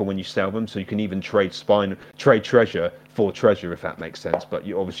value for when you sell them. So you can even trade treasure for treasure, if that makes sense. But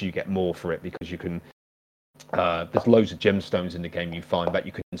obviously you get more for it because you can. There's loads of gemstones in the game you find that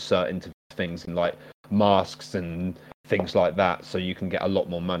you can insert into things in like masks and things like that. So you can get a lot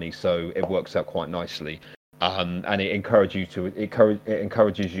more money. So it works out quite nicely. And it encourages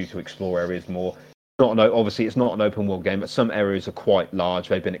you to explore areas more. Obviously, it's not an open world game, but some areas are quite large.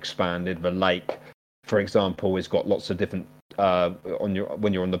 They've been expanded. The lake, for example, has got lots of different. When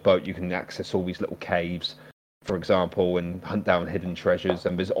you're on the boat, you can access all these little caves, for example, and hunt down hidden treasures.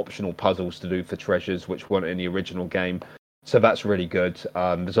 And there's optional puzzles to do for treasures, which weren't in the original game. So that's really good.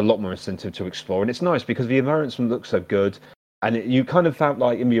 There's a lot more incentive to explore, and it's nice because the environments look so good. And you kind of felt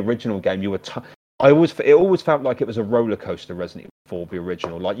like in the original game, it always felt like it was a roller coaster. Resident Evil 4, the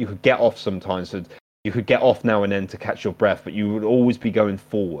original, like you could get off sometimes. You could get off now and then to catch your breath, but you would always be going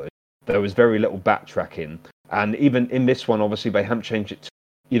forward. There was very little backtracking. And even in this one, obviously, they haven't changed it to,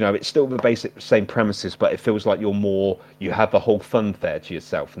 it's still the basic same premises, but it feels like you have the whole fun fair to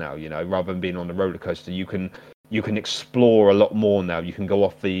yourself now, rather than being on the roller coaster. You can explore a lot more now. You can go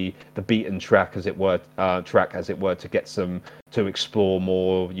off the beaten track, as it were, to get to explore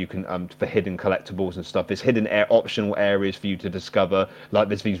more. You can for hidden collectibles and stuff. There's hidden optional areas for you to discover. Like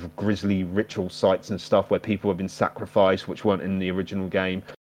there's these grisly ritual sites and stuff where people have been sacrificed, which weren't in the original game.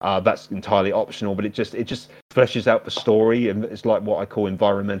 That's entirely optional, but it just fleshes out the story, and it's like what I call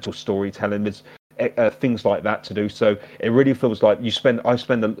environmental storytelling. There's things like that to do. So it really feels like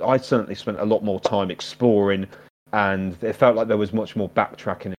I certainly spent a lot more time exploring, and it felt like there was much more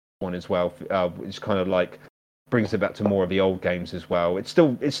backtracking in this one as well. Which kind of like brings it back to more of the old games as well. It's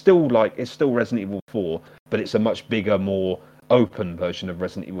still Resident Evil 4, but it's a much bigger, more open version of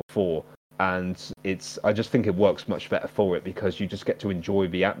Resident Evil 4. And I just think it works much better for it because you just get to enjoy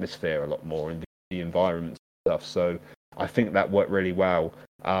the atmosphere a lot more and the environment and stuff. So I think that worked really well.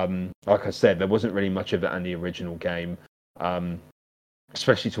 Like I said, there wasn't really much of it in the original game,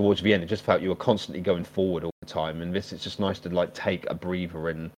 especially towards the end. It just felt you were constantly going forward all the time. And this is just nice to like take a breather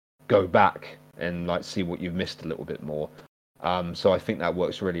and go back and like see what you've missed a little bit more. So I think that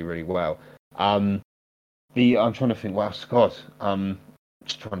works really, really well. I'm trying to think what else. God,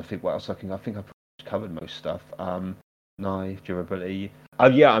 just trying to think what else I think I've pretty much covered most stuff. Knife, durability.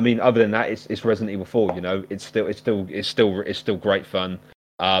 Yeah, I mean, other than that, it's Resident Evil 4. It's still great fun.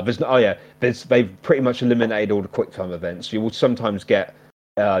 They've pretty much eliminated all the quick time events. You will sometimes get,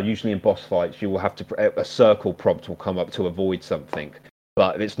 usually in boss fights, you will have to a circle prompt will come up to avoid something,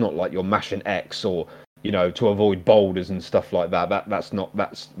 but it's not like you're mashing X or to avoid boulders and stuff like that. That's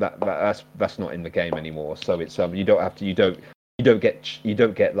not in the game anymore. So it's you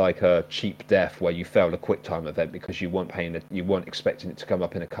don't get like a cheap death where you failed a quick time event because you weren't expecting it to come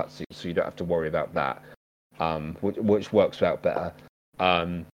up in a cutscene, so you don't have to worry about that, which works out better.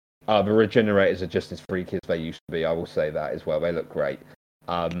 The regenerators are just as freaky as they used to be. I will say that as well. They look great.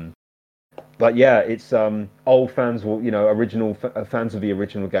 But yeah, it's old fans will, original fans of the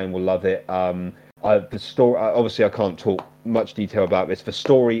original game will love it. The story, obviously, I can't talk much detail about this. The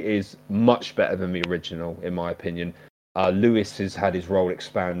story is much better than the original, in my opinion. Lewis has had his role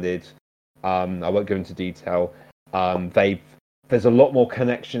expanded. I won't go into detail. There's a lot more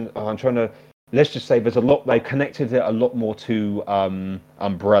connection. I'm trying to let's just say there's a lot. They connected it a lot more to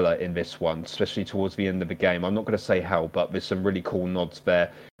Umbrella in this one, especially towards the end of the game. I'm not going to say how, but there's some really cool nods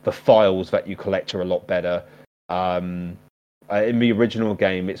there. The files that you collect are a lot better. In the original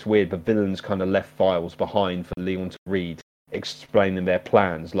game, it's weird. The villains kind of left files behind for Leon to read, explaining their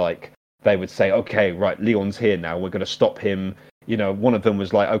plans. Like they would say, "Okay, right, Leon's here now. We're going to stop him." You know, one of them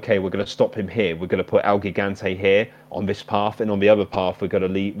was like, "Okay, we're going to stop him here. We're going to put El Gigante here on this path, and on the other path, we're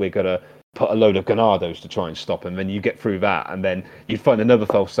going to put a load of Ganados to try and stop him." And you get through that, and then you find another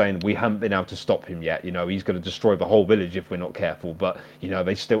file saying, "We haven't been able to stop him yet. You know, he's going to destroy the whole village if we're not careful." But you know,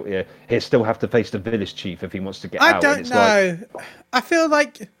 he still have to face the village chief if he wants to get out. I don't know. I feel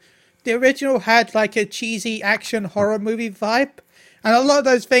like the original had like a cheesy action horror movie vibe, and a lot of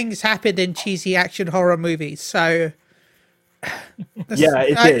those things happened in cheesy action horror movies. So yeah,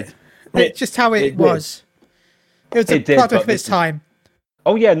 it did. It's just how it was. It was a product of its time.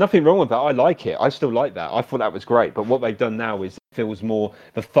 Oh yeah, nothing wrong with that. I like it. I still like that. I thought that was great. But what they've done now is it feels more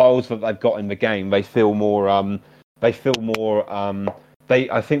the files that they've got in the game. They feel more. I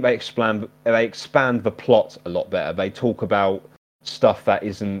think they expand the plot a lot better. They talk about stuff that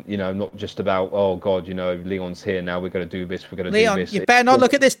isn't, you know, not just about, oh God, you know, Leon's here now. We're going to do this. We're going to do this. You better not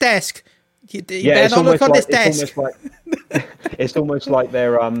look at this desk. You better not look on this desk. It's almost like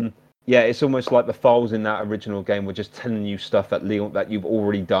they're Yeah, it's almost like the files in that original game were just telling you stuff that you've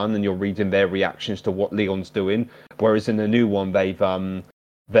already done, and you're reading their reactions to what Leon's doing. Whereas in the new one,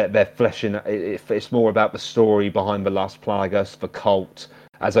 they're fleshing it. It's more about the story behind the Las Plagas, the cult.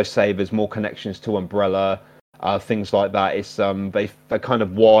 As I say, there's more connections to Umbrella, things like that. It's they kind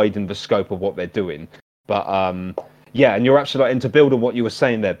of widen the scope of what they're doing. But yeah, and you're absolutely right. And to build on what you were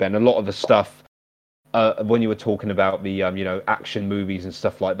saying there, Ben, a lot of the stuff. When you were talking about the action movies and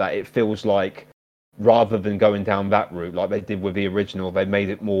stuff like that, it feels like rather than going down that route like they did with the original, they made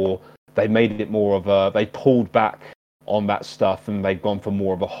it more of a, they pulled back on that stuff and they've gone for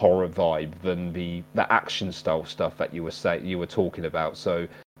more of a horror vibe than the action style stuff that you were talking about. So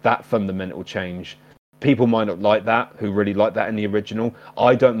that fundamental change, people might not like that who really like that in the original.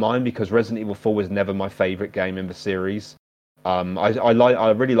 I don't mind, because Resident Evil 4 was never my favorite game in the series. I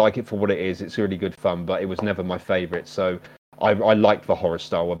really like it for what it is. It's really good fun, but it was never my favorite. So I liked the horror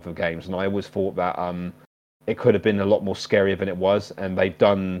style of the games, and I always thought that it could have been a lot more scarier than it was. And they've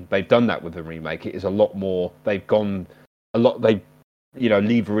done that with the remake. It is a lot more. They've gone a lot. They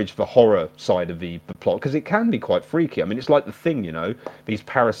leverage the horror side of the plot, because it can be quite freaky. I mean, it's like The Thing, these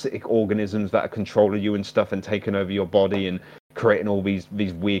parasitic organisms that are controlling you and stuff and taking over your body and creating all these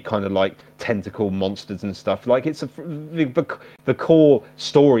weird kind of like tentacle monsters and stuff. Like, it's the core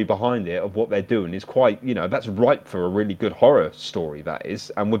story behind it of what they're doing is quite, that's ripe for a really good horror story, that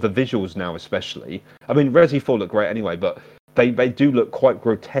is. And with the visuals now especially, I mean, Resi 4 look great anyway, but they do look quite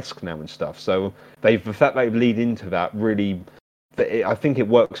grotesque now and stuff. So the fact they lead into that really, I think it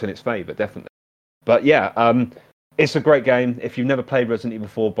works in its favour, definitely. But yeah, it's a great game. If you've never played Resident Evil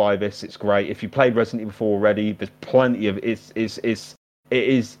 4, buy this. It's great. If you played Resident Evil 4 already, there's plenty of it's a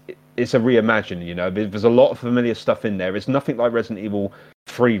reimagine. There's a lot of familiar stuff in there. It's nothing like Resident Evil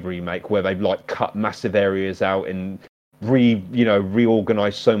 3 remake, where they've like cut massive areas out and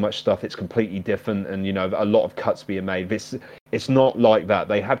reorganized so much stuff. It's completely different, and a lot of cuts being made. It's not like that.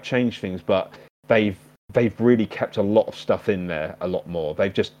 They have changed things, but they've really kept a lot of stuff in there, a lot more.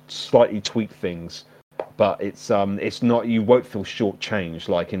 They've just slightly tweaked things. But it's not, you won't feel shortchanged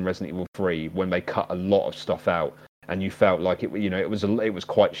like in Resident Evil 3 when they cut a lot of stuff out and you felt like it was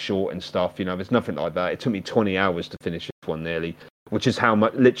quite short and stuff. There's nothing like that. It took me 20 hours to finish this one nearly, which is how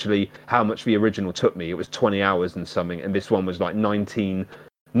much the original took me. It was 20 hours and something, and this one was like 19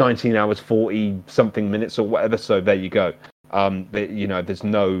 hours 40 something minutes or whatever. So there you go. There's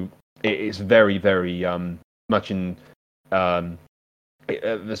no, it's very, very much in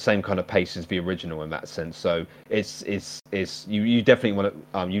the same kind of pace as the original in that sense. So it's you definitely want to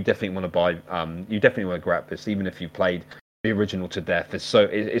buy, you definitely want to grab this, even if you played the original to death.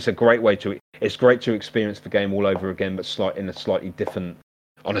 It's a great way to, it's great to experience the game all over again, but on a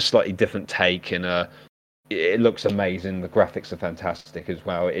slightly different take. And it looks amazing. The graphics are fantastic as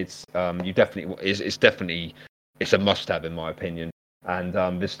well. It's a must-have in my opinion. And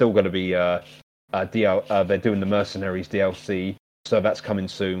there's still going to be they're doing the Mercenaries DLC. So that's coming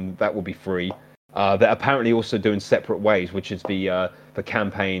soon. That will be free. They're apparently also doing Separate Ways, which is the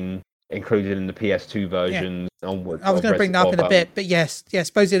campaign included in the PS2 version onwards. I was going to bring that up in a bit, but yes,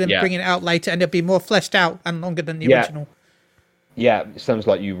 supposedly they're bringing it out later, and it'll be more fleshed out and longer than the original. Yeah, it sounds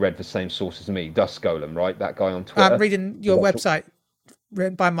like you read the same source as me. Dust Golem, right? That guy on Twitter. I'm reading your website,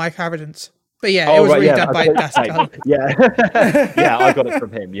 written by Mike Harridance. But yeah, it was redone by Pascal. Yeah, yeah, I got it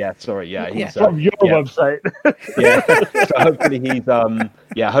from him. Yeah, sorry. Yeah, he's From your website. yeah. So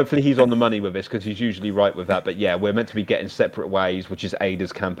hopefully he's on the money with this because he's usually right with that. But yeah, we're meant to be getting Separate Ways, which is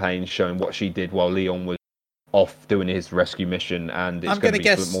Ada's campaign, showing what she did while Leon was off doing his rescue mission, and it's going to be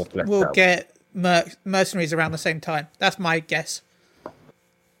guess more fleshed we'll out. get Mercenaries around the same time. That's my guess.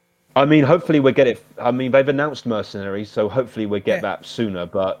 I mean, hopefully we'll get it. I mean, they've announced Mercenaries, so hopefully we'll get that sooner.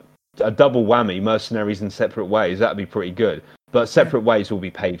 But a double whammy, Mercenaries and Separate Ways, that'd be pretty good. But Separate Ways will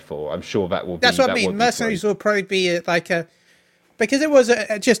be paid for. I'm sure that will be. That's what I mean. Mercenaries will probably be like a... Because it was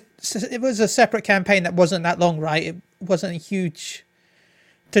a separate campaign that wasn't that long, right? It wasn't a huge...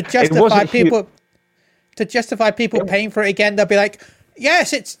 To justify people paying for it again, they'll be like,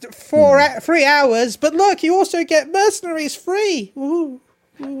 yes, it's 3 hours, but look, you also get Mercenaries free. Woo.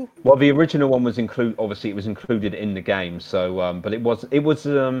 Well, the original one was obviously it was included in the game. So, but it was.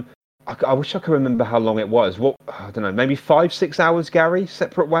 I wish I could remember how long it was. What I don't know, maybe 5-6 hours. Gary,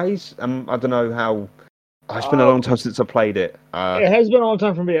 Separate Ways. I don't know how. It's been a long time since I played it. It has been a long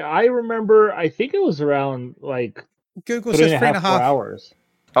time for me. I remember. I think it was around like Google says 3.5 hours.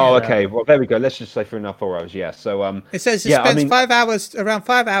 Oh, okay. Well, there we go. Let's just say 3.5 4 hours. Yeah. So it says it spends 5 hours, around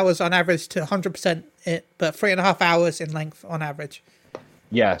 5 hours on average to 100% it, but 3.5 hours in length on average.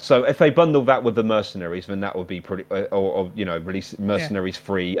 Yeah, so if they bundle that with the Mercenaries, then that would be pretty, or release Mercenaries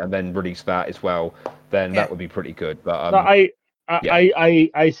free and then release that as well. Then that would be pretty good. But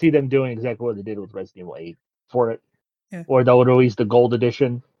I see them doing exactly what they did with Resident Evil 8 for it, or they'll release the Gold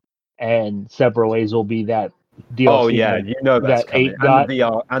Edition, and Separate Ways will be that DLC. Oh yeah, that's coming.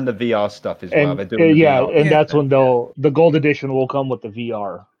 And the VR stuff as well. They're doing VR. And that's when the Gold Edition will come with the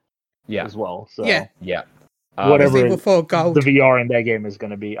VR. As well. So whatever the VR in that game is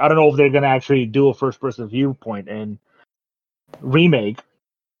going to be. I don't know if they're going to actually do a first-person viewpoint and remake.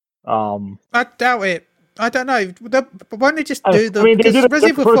 I doubt it. I don't know. Why don't they just do the? I mean, they did a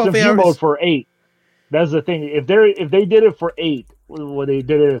first-person view mode for 8. That's the thing. If they did it for 8, when they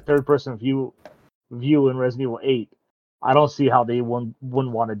did a third-person view in Resident Evil 8, I don't see how they wouldn't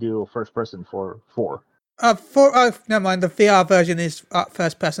want to do a first-person for 4. Never mind. The VR version is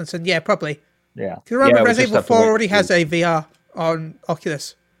first-person, so yeah, probably. Yeah. Because remember, Resident Evil 4 already has a VR on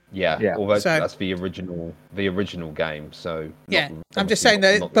Oculus. Yeah. Although that's the original game. So I'm just saying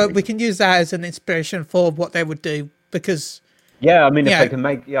that, but we can use that as an inspiration for what they would do because. Yeah, I mean, if they can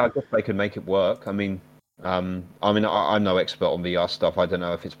make, I guess they can make it work. I mean, I'm no expert on VR stuff. I don't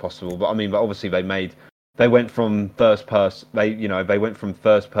know if it's possible, but obviously they went from first person. They went from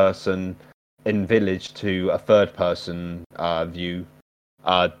first person in Village to a third person view.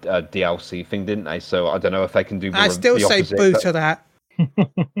 DLC thing, didn't they? So I don't know if they can do. I still say boo to that.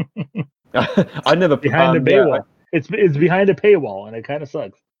 I never behind the paywall. It's behind a paywall, and it kind of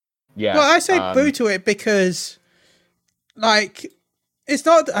sucks. Yeah. Well, I say boo to it because, like, it's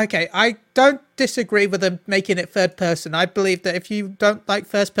not okay. I don't disagree with them making it third person. I believe that if you don't like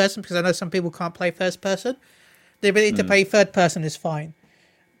first person, because I know some people can't play first person, the ability to play third person is fine.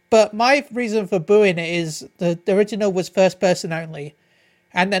 But my reason for booing it is the original was first person only.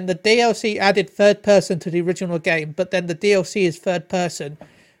 And then the DLC added third person to the original game, but then the DLC is third person.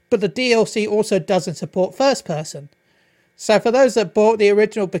 But the DLC also doesn't support first person. So for those that bought the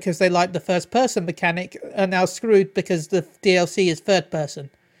original because they liked the first person mechanic are now screwed because the DLC is third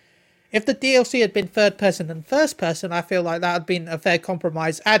person. If the DLC had been third person and first person, I feel like that would have been a fair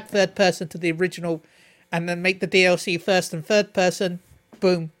compromise. Add third person to the original and then make the DLC first and third person.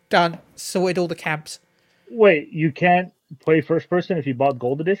 Boom, done. Sorted all the camps. Wait, you can't play first person if you bought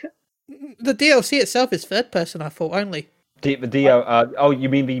Gold Edition? The DLC itself is third person, I thought, only. You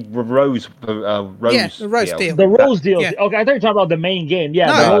mean the Rose? Rose. Yeah, the Rose deal. The Rose deal. Yeah. Okay, I thought you were talking about the main game.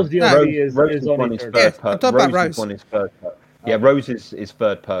 Yeah, the Rose DLC is only third person. I'm talking about Rose. One is third person. Yeah, Rose is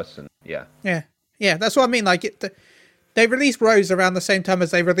third person. Yeah. Yeah, that's what I mean. Like, they released Rose around the same time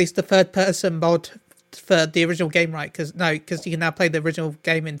as they released the third person mod for the original game, right? Because you can now play the original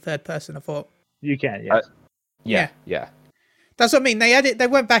game in third person, I thought. You can, yes. Yeah. That's what I mean. They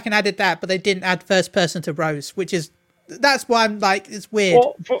went back and added that, but they didn't add first person to Rose, that's why I'm like, it's weird.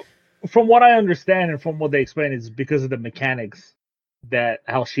 Well, from what I understand and from what they explain, is because of the mechanics that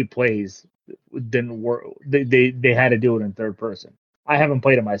how she plays didn't work. They had to do it in third person. I haven't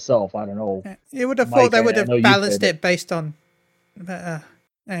played it myself. I don't know. You would have thought they would have balanced it based on.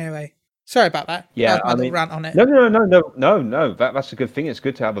 Anyway, sorry about that. Yeah, I mean, rant on it. No. That's a good thing. It's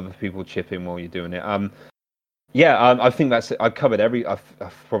good to have other people chip in while you're doing it. I think that's it. I've covered I've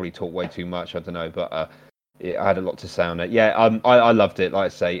probably talked way too much. I don't know, but I had a lot to say on it. Yeah, I loved it. Like I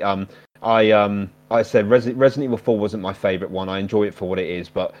say, I said Resident Evil 4 wasn't my favorite one. I enjoy it for what it is,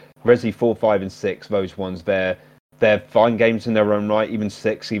 but Resi 4, 5, and 6, those ones, they're fine games in their own right. Even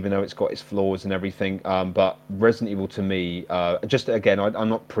 6, even though it's got its flaws and everything. But Resident Evil to me, just again, I'm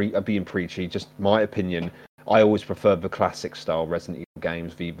not being preachy. Just my opinion. I always prefer the classic style Resident Evil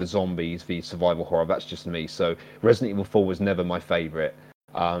games, the zombies, the survival horror. That's just me. So Resident Evil 4 was never my favorite.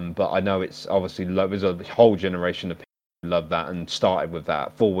 But I know it's obviously there's a whole generation of people who love that and started with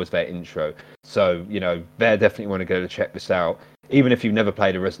that. 4 was their intro. So, they definitely want to go to check this out. Even if you've never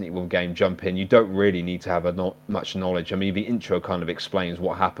played a Resident Evil game, jump in. You don't really need to have not much knowledge. I mean, the intro kind of explains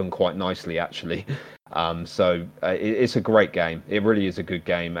what happened quite nicely, actually. It's a great game. It really is a good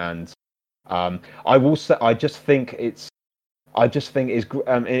game. And I will say, I just think it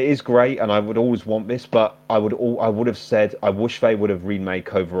is great, and I would always want this. But I would have said I wish they would have remade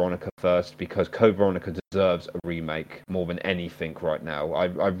Code Veronica first, because Code Veronica deserves a remake more than anything right now.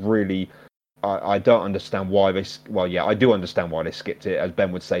 I don't understand why they. Well, yeah, I do understand why they skipped it, as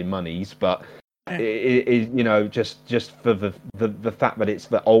Ben would say, monies. But just for the fact that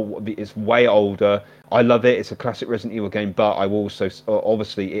it's way older. I love it. It's a classic Resident Evil game, but I will also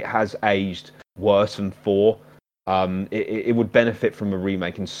obviously it has aged worse than 4. It would benefit from a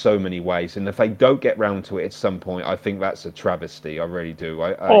remake in so many ways, and if they don't get round to it at some point, I think that's a travesty. I really do.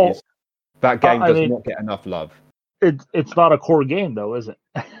 That game does not get enough love. It's not a core game, though, is it?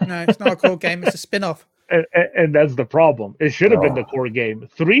 No, it's not a core game. It's a spin-off. And that's the problem. It should have been the core game.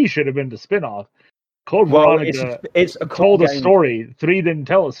 3 should have been the spin-off. Code Veronica told a story. 3 didn't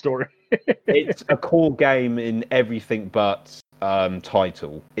tell a story. It's a core game in everything but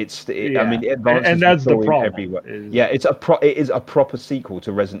title. I mean, it advances and that's the problem. Everywhere. It is a proper sequel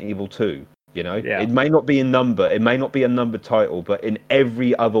to Resident Evil 2. It may not be a number. It may not be a numbered title, but in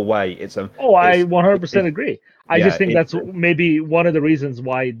every other way, it's a. Oh, I 100% agree. I just think that's maybe one of the reasons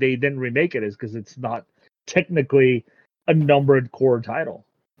why they didn't remake it, is because it's not technically a numbered core title.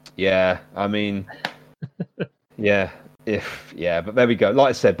 Yeah, I mean, but there we go. Like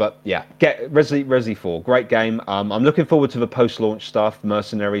I said, but yeah, get Resi 4, great game. I'm looking forward to the post-launch stuff,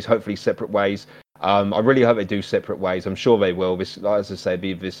 Mercenaries, hopefully separate ways. I really hope they do separate ways. I'm sure they will. This, as I say,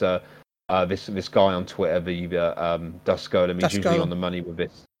 be this guy on Twitter, the Duskolum, he's usually on the money with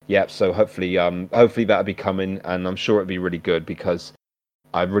this. Yeah, so hopefully that'll be coming, and I'm sure it'll be really good, because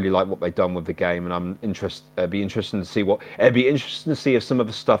I really like what they've done with the game, and I'm interested. It'd be interesting to see if some of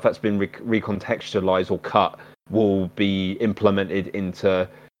the stuff that's been recontextualized or cut will be implemented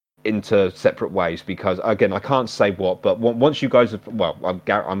into separate ways. Because again, I can't say what, but once you guys have,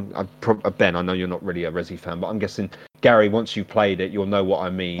 Ben, I know you're not really a Resi fan, but I'm guessing Gary, once you played it, you'll know what I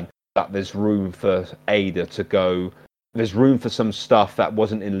mean. That there's room for Ada to go. There's room for some stuff that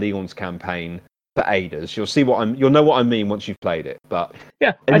wasn't in Leon's campaign for Ada's. You'll know what I mean once you've played it. But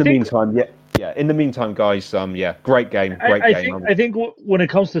in the meantime, guys, great game. I think when it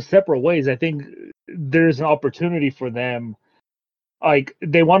comes to separate ways, I think there's an opportunity for them. Like,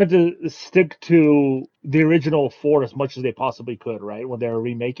 they wanted to stick to the original 4 as much as they possibly could, right? When they were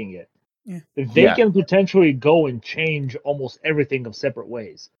remaking it. Yeah. They can potentially go and change almost everything of separate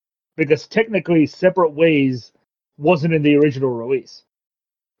ways. Because technically, Separate Ways wasn't in the original release.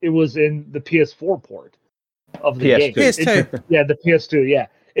 It was in the PS4 port of the game. PS2. The PS2, yeah.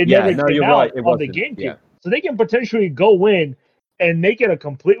 It never came out on the GameCube. Yeah. So they can potentially go in and make it a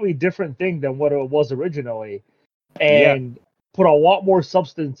completely different thing than what it was originally, and put a lot more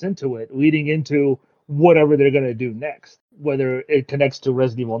substance into it, leading into whatever they're going to do next. Whether it connects to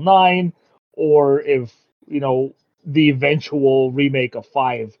Resident Evil 9, or if, the eventual remake of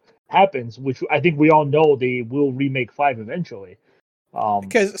 5 happens, which I think we all know they will remake 5 eventually.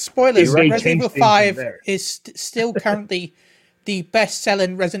 Because, spoilers, Resident Evil 5 is still currently the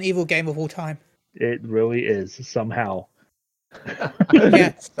best-selling Resident Evil game of all time. It really is, somehow.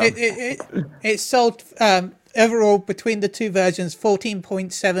 Yeah, it sold overall between the two versions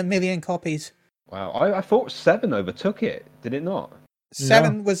 14.7 million copies. Wow, I thought 7 overtook it. Did it not?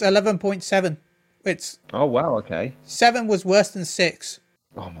 7 was 11.7. Oh wow, okay. 7 was worse than 6.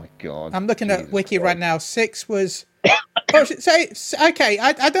 Oh my god. I'm looking at Wiki right now. 6 was. Okay,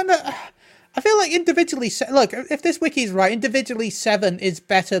 I don't know. I feel like individually, look, if this wiki is right, individually 7 is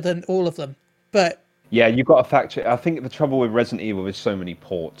better than all of them. But yeah, you've got to factor. I think the trouble with Resident Evil is so many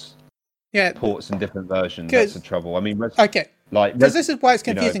ports. Yeah, ports and different versions. That's the trouble. I mean, because this is why it's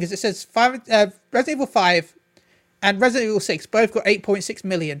confusing, because it says Resident Evil 5 and Resident Evil 6 both got 8.6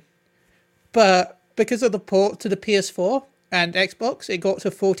 million, but because of the port to the PS4 and Xbox, it got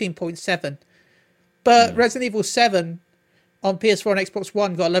to 14.7. But Resident Evil 7 on PS4 and Xbox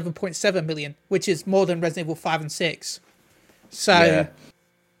One got 11.7 million, which is more than Resident Evil 5 and 6. So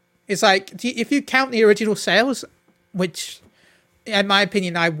It's like, if you count the original sales, which, in my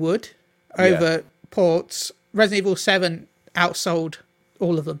opinion, I would, over ports, Resident Evil 7 outsold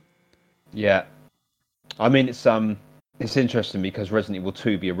all of them. Yeah. I mean, it's interesting because Resident Evil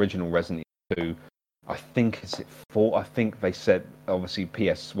 2, the original Resident Evil 2, I think it's 4. I think they said obviously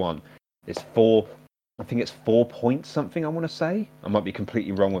PS1. It's 4. I think it's 4 point something. I want to say. I might be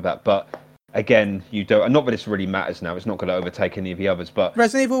completely wrong with that, but again, you don't. Not that this really matters now. It's not going to overtake any of the others. But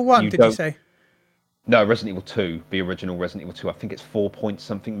Resident Evil 1, did you say? No, Resident Evil 2, the original Resident Evil 2. I think it's 4 point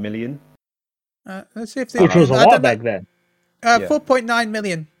something million. Let's see if which was a lot back then. 4.9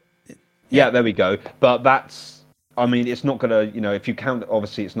 million. Yeah, there we go. But that's, I mean, it's not gonna, if you count,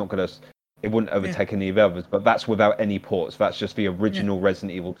 obviously, it's not gonna. It wouldn't overtake any of the others, but that's without any ports. That's just the original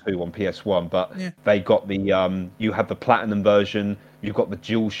Resident Evil 2 on PS1. But they got the, you have the Platinum version, you've got the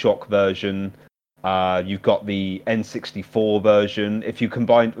DualShock version, you've got the N64 version. If you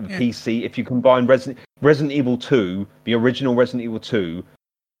combine the PC, if you combine Resident Evil 2, the original Resident Evil 2,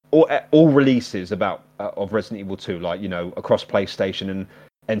 all releases of Resident Evil 2, like, across PlayStation and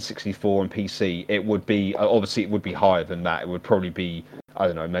N64 and PC, it would be, obviously it would be higher than that. It would probably be, I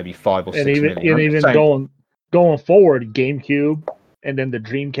don't know, maybe 5 or 6 million. And even going forward, GameCube and then the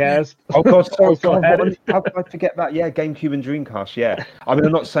Dreamcast. Oh God, how could I forget that? Yeah, GameCube and Dreamcast. Yeah, I mean,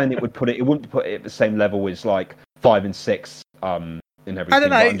 I'm not saying it wouldn't put it at the same level as like 5 and 6 and everything. I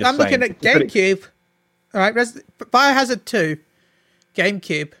don't know. I'm looking at GameCube. All right, Biohazard 2,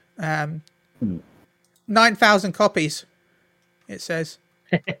 GameCube, 9,000 copies. It says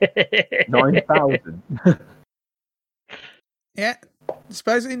 9,000. Yeah,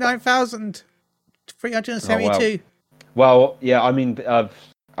 supposedly 9,372. Well, yeah, I mean, the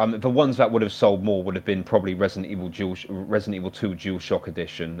ones that would have sold more would have been probably Resident Evil 2 DualShock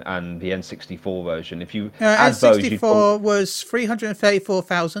Edition and the N64 version. If you add N64 was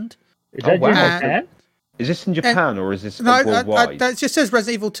 334,000. Is that Japan? Is this in Japan or is this worldwide? That just says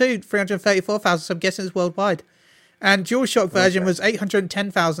Resident Evil 2, 334,000, so I'm guessing it's worldwide. And DualShock version was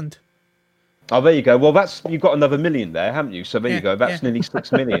 810,000. Oh, there you go. Well, you've got another million there, haven't you? So there you go. That's nearly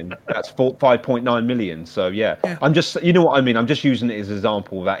 6 million. That's 5.9 million. So yeah, I'm just, you know what I mean? I'm just using it as an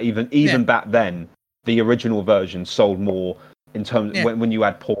example that even back then, the original version sold more in terms when you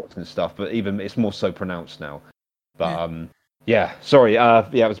add ports and stuff. But even it's more so pronounced now. But sorry. It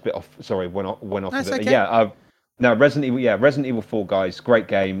was a bit off. Sorry, went off That's a bit. Okay. Yeah. No, Resident Evil. Yeah, Resident Evil 4, guys, great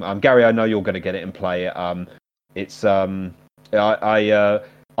game. Gary, I know you're going to get it and play it. It's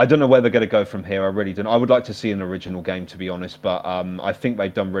I don't know where they're going to go from here. I really don't. I would like to see an original game, to be honest, but I think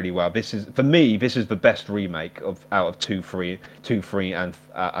they've done really well. This is the best remake out of 2, 3, and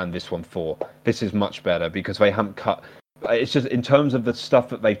this one 4. This is much better because they haven't cut. It's just in terms of the stuff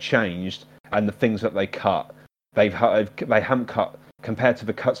that they've changed and the things that they cut. They haven't cut compared to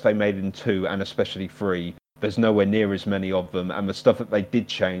the cuts they made in 2 and especially 3. There's nowhere near as many of them, and the stuff that they did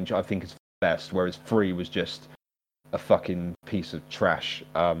change, I think, is the best. Whereas 3 was just a fucking piece of trash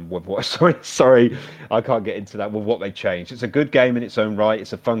with what sorry I can't get into that with what they changed. It's a good game in its own right,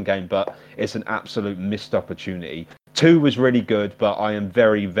 it's a fun game, but it's an absolute missed opportunity. 2 was really good, but I am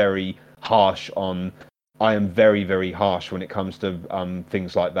very, very harsh when it comes to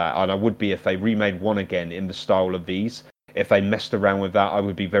things like that, and I would be if they remade 1 again in the style of these. If they messed around with that, I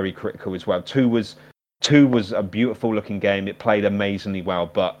would be very critical as well. 2 was a beautiful looking game, it played amazingly well,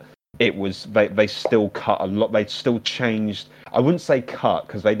 but it was they still cut a lot. They still changed. I wouldn't say cut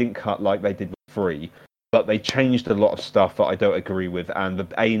because they didn't cut like they did with 3, but they changed a lot of stuff that I don't agree with. And the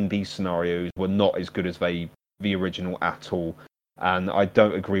A and B scenarios were not as good as the original at all. And I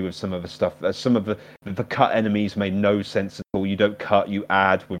don't agree with some of the stuff. Some of the cut enemies made no sense at all. You don't cut, you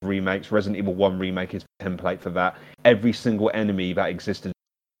add with remakes. Resident Evil 1 remake is the template for that. Every single enemy that existed in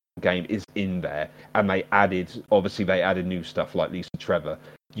the game is in there, and they added new stuff like Lisa Trevor.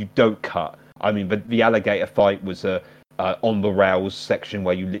 You don't cut. I mean, the alligator fight was a on the rails section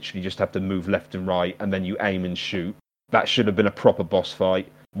where you literally just have to move left and right, and then you aim and shoot. That should have been a proper boss fight.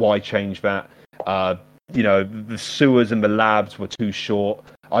 Why change that? The sewers and the labs were too short.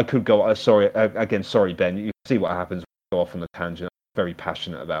 I could go. Sorry, Ben. You see what happens when I go off on a tangent. I'm very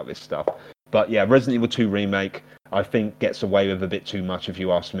passionate about this stuff. But yeah, Resident Evil 2 remake, I think gets away with a bit too much, if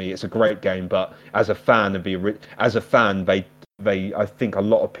you ask me. It's a great game, but as a fan, I think a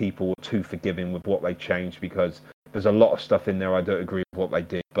lot of people were too forgiving with what they changed because there's a lot of stuff in there I don't agree with what they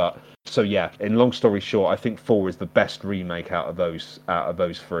did. But so yeah, in long story short, I think 4 is the best remake out of those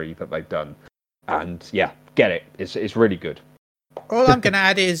 3 that they've done. And yeah, get it. It's really good. All I'm going to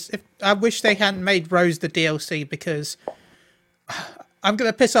add is I wish they hadn't made Rose the DLC because I'm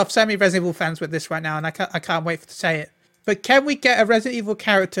going to piss off so many Resident Evil fans with this right now, and I can't wait to say it. But can we get a Resident Evil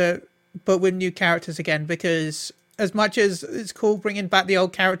character, but with new characters again? Because as much as it's cool bringing back the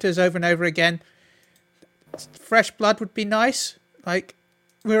old characters over and over again, fresh blood would be nice. Like,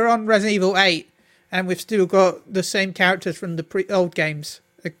 we're on Resident Evil 8, and we've still got the same characters from the old games,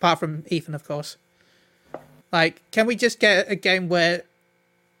 apart from Ethan, of course. Like, can we just get a game where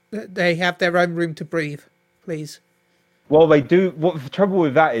they have their own room to breathe, please? Well, they do. What the trouble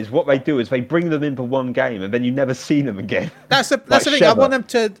with that is, what they do is they bring them in for one game, and then you never see them again. That's the thing. I want them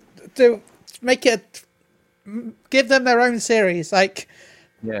to make it, give them their own series. Like,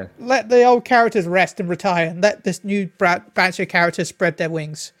 yeah, let the old characters rest and retire, and let this new batch of characters spread their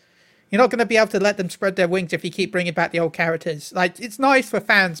wings. You're not going to be able to let them spread their wings if you keep bringing back the old characters. Like, it's nice for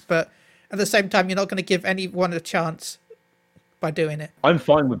fans, but at the same time, you're not going to give anyone a chance by doing it. I'm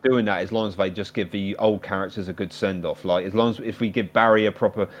fine with doing that as long as they just give the old characters a good send off. Like, as long as if we give Barry a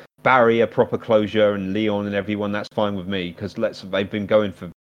proper closure and Leon and everyone, that's fine with me, because they've been going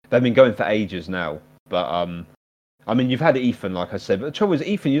for ages now. But I mean, you've had Ethan, like I said, but the trouble is,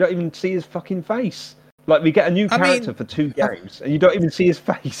 Ethan, you don't even see his fucking face. Like, we get a new character for 2 games, and you don't even see his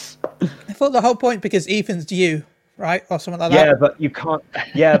face. I thought the whole point, because Ethan's you, right, or something like that. Yeah, but you can't.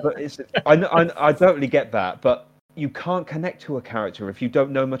 Yeah, but I totally get that, but you can't connect to a character if you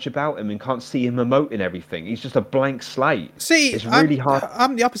don't know much about him and can't see him emote and everything. He's just a blank slate. See, it's really hard.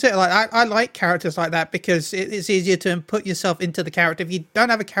 I'm the opposite. Like, I like characters like that because it's easier to put yourself into the character. If you don't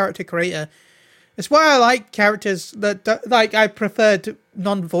have a character creator, it's why I like characters that I preferred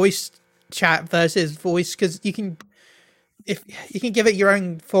non-voice chat versus voice, because you can give it your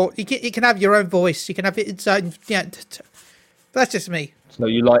own thought. You can have your own voice. You can have it inside. Yeah, that's just me. So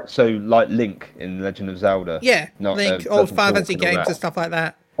you like Link in Legend of Zelda? Yeah, not, Link, old Final Fantasy games and stuff like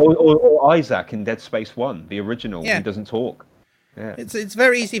that. Or Isaac in Dead Space 1, the original. Yeah. He doesn't talk. Yeah, it's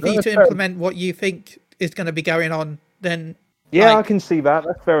very easy for you to implement what you think is going to be going on. Then yeah, I can see that.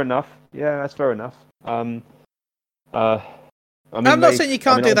 That's fair enough. Yeah, that's fair enough. I mean, I'm not saying you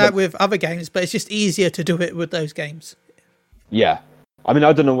can't do that with other games, but it's just easier to do it with those games. Yeah, I mean,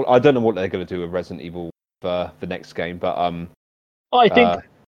 I don't know what they're going to do with Resident Evil for the next game, but I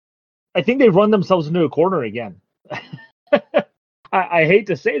think they've run themselves into a corner again. I hate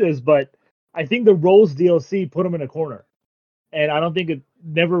to say this, but I think the Rose DLC put them in a corner, and I don't think it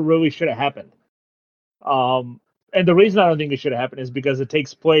never really should have happened. And the reason I don't think it should have happened is because it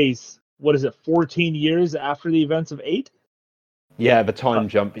takes place, 14 years after the events of 8? Yeah, the time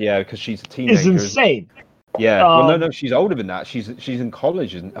jump. Yeah, because she's a teenager. It's insane. Yeah. Well, no, she's older than that. She's in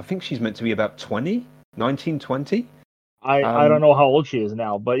college, and I think she's meant to be about 19, 20. I don't know how old she is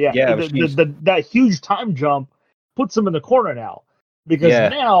now, but yeah, that huge time jump puts them in the corner now, because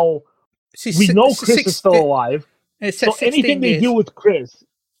now we know Chris is still alive. So anything they do with Chris,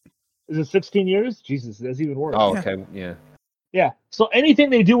 is it 16 years? Jesus, that's even worse. Oh, okay, yeah. Yeah, so anything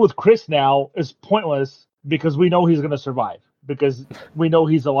they do with Chris now is pointless because we know he's going to survive, because we know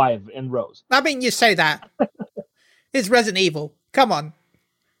he's alive in Rose. I mean, you say that. It's Resident Evil. Come on.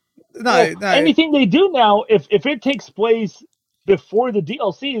 No. Anything they do now, if it takes place before the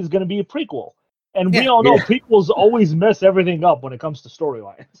DLC, is going to be a prequel. And we all know prequels always mess everything up when it comes to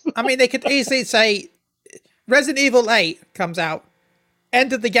storylines. I mean, they could easily say Resident Evil 8 comes out.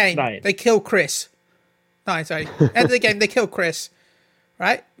 End of the game, 9. They kill Chris. 9, sorry. End of the game, they kill Chris.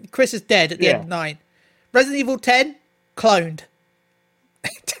 Right? Chris is dead at the end of 9. Resident Evil 10, cloned.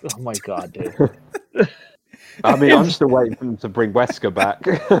 Oh my god, dude. I mean, I'm still waiting for them to bring Wesker back.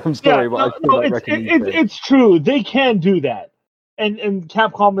 I'm sorry, but it's true. They can do that, and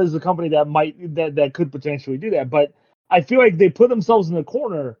Capcom is a company that could potentially do that. But I feel like they put themselves in the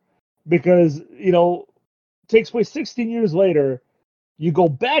corner because it takes place 16 years later. You go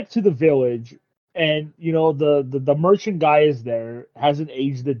back to the village, and the merchant guy is there, hasn't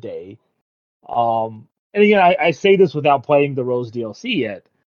aged a day. And again, I say this without playing the Rose DLC yet,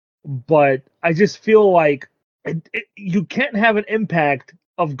 but I just feel like you can't have an impact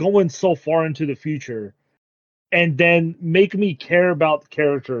of going so far into the future and then make me care about the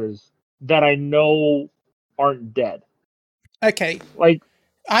characters that I know aren't dead. Okay. Like,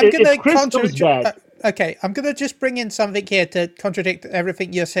 I'm going to contradict. Okay, I'm going to just bring in something here to contradict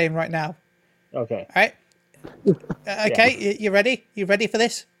everything you're saying right now. Okay. All right? Okay, you ready? You ready for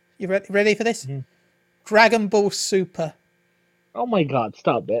this? You ready for this? Mm-hmm. Dragon Ball Super. Oh my god,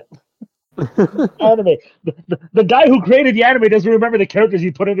 stop it. Anime. The guy who created the anime doesn't remember the characters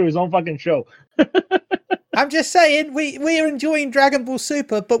he put into his own fucking show. I'm just saying, we are enjoying Dragon Ball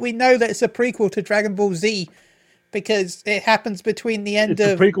Super, but we know that it's a prequel to Dragon Ball Z because it happens between the end of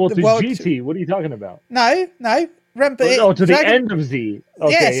the prequel the to world. GT. What are you talking about? No. Remember to the end of Z.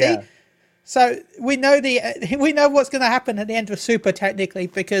 Okay, yeah, yeah. see? So we know what's going to happen at the end of Super technically,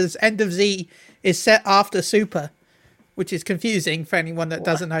 because End of Z is set after Super, which is confusing for anyone that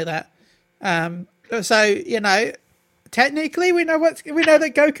doesn't know that. So technically we know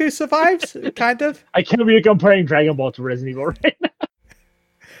that Goku survives, kind of. I can't believe you're comparing Dragon Ball to Resident Evil right now.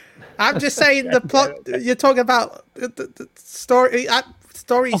 I'm just saying the plot. You're talking about the story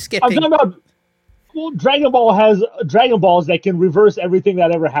skipping. I'm talking about. Well, Dragon Ball has Dragon Balls that can reverse everything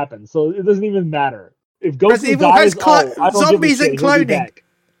that ever happened, so it doesn't even matter. If Goku dies, I don't zombies give a and shit.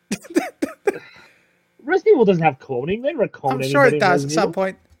 cloning. Resident Evil doesn't have cloning. They never clone I'm sure it does at some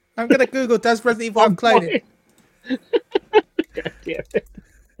point. I'm gonna Google does Resident Evil have cloning. God damn it.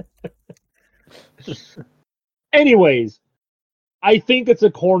 Anyways, I think it's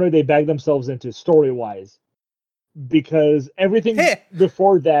a corner they bagged themselves into story-wise, because everything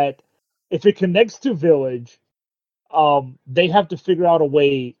before that, if it connects to Village, they have to figure out a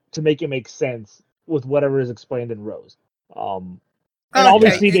way to make it make sense with whatever is explained in Rose.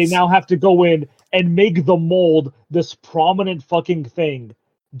 Obviously, they now have to go in and make the mold this prominent fucking thing,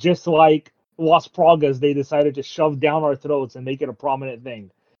 just like Las Pragas. They decided to shove down our throats and make it a prominent thing.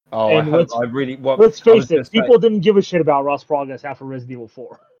 Oh, and let's face it, people didn't give a shit about Las Pragas after Resident Evil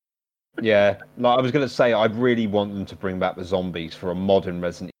 4. Yeah, like I was going to say, I really want them to bring back the zombies for a modern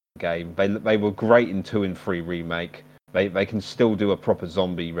Resident Evil game. They were great in 2 and 3 remake. They can still do a proper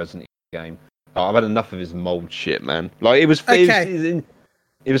zombie Resident Evil game. I've had enough of his mold shit, man. Like it was fun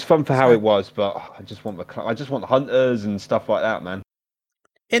for how it was, but I just want hunters and stuff like that, man.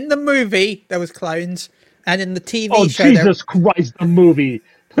 In the movie, there was clones, and in the TV show, Jesus Christ, the movie.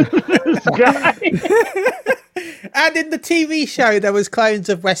 This guy. And in the TV show, there was clones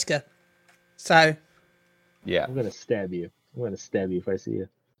of Wesker. So, yeah, I'm gonna stab you. I'm gonna stab you if I see you.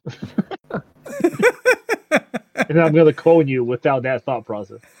 And I'm gonna clone you without that thought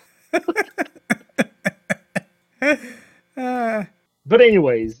process. But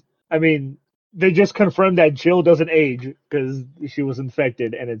anyways, I mean, they just confirmed that Jill doesn't age because she was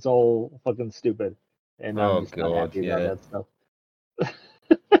infected, and it's all fucking stupid. And I'm just not happy about that stuff.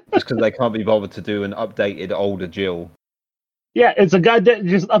 Just because they can't be bothered to do an updated older Jill. Yeah, it's a guy that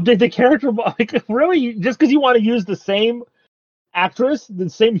just update the character. Like, really, just because you want to use the same actress, the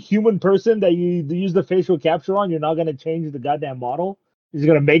same human person that you use the facial capture on, you're not going to change the goddamn model? You're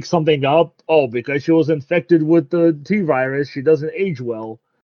going to make something up? Oh, because she was infected with the T-virus, she doesn't age well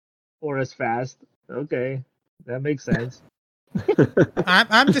or as fast. Okay, that makes sense.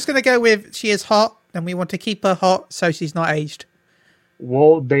 I'm just going to go with she is hot, and we want to keep her hot so she's not aged.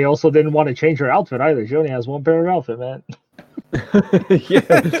 Well, they also didn't want to change her outfit either. She only has one pair of outfit, man.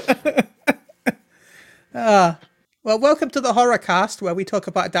 Yeah. Well, welcome to the Horror Cast, where we talk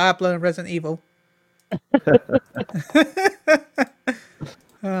about Diablo and Resident Evil.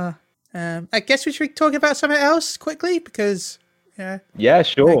 I guess we should talk about something else quickly, because yeah,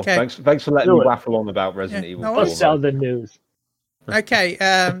 sure. Okay. Thanks for letting me waffle on about Resident Evil. Let's sell the news. Okay.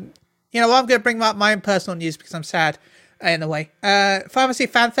 I'm going to bring up my own personal news because I'm sad. In a way, Pharmacy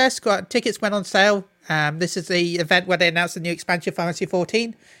FanFest tickets went on sale. This is the event where they announced the new expansion, Pharmacy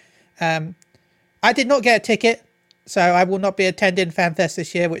 14. I did not get a ticket, so I will not be attending FanFest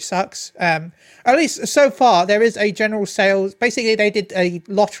this year, which sucks. At least so far, there is a general sales. Basically, they did a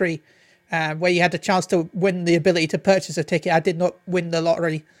lottery where you had the chance to win the ability to purchase a ticket. I did not win the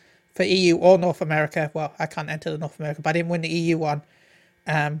lottery for EU or North America. Well, I can't enter the North America, but I didn't win the EU one.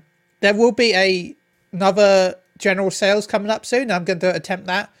 There will be another general sales coming up soon. I'm going to attempt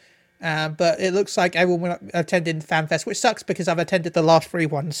that. But it looks like I will attend in FanFest, which sucks because I've attended the last 3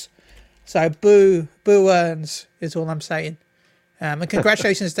 ones. So boo earns is all I'm saying. And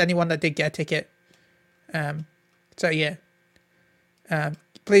congratulations to anyone that did get a ticket. So yeah.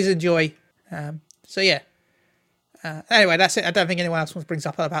 Please enjoy. So yeah. Anyway, that's it. I don't think anyone else wants to bring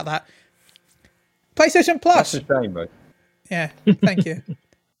up about that. PlayStation Plus. That's a shame, bro. Yeah, thank you.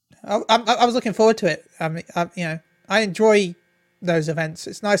 I was looking forward to it. I mean, I enjoy those events.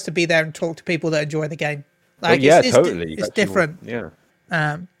 It's nice to be there and talk to people that enjoy the game. Like, totally. It's different. Yeah.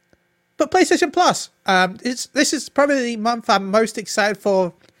 But PlayStation Plus, this is probably the month I'm most excited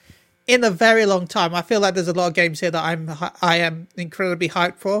for in a very long time. I feel like there's a lot of games here that I am incredibly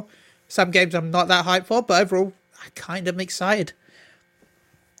hyped for. Some games I'm not that hyped for, but overall, I kind of am excited.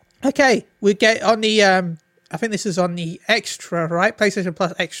 Okay, we get on the I think this is on the Extra, right? PlayStation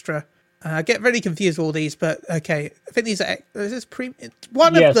Plus Extra. I get really confused with all these, but okay. I think these are... Is this premium?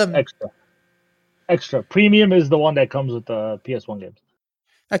 One of them... Extra. Premium is the one that comes with the PS1 games.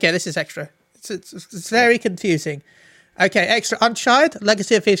 Okay, this is Extra. It's very confusing. Okay, Extra. Unchained,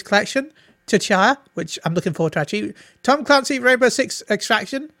 Legacy of Thieves Collection, T'Challa, which I'm looking forward to actually. Tom Clancy Rainbow Six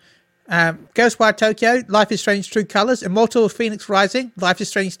Extraction, Ghostwire Tokyo, Life is Strange True Colors, Immortal Phoenix Rising, Life is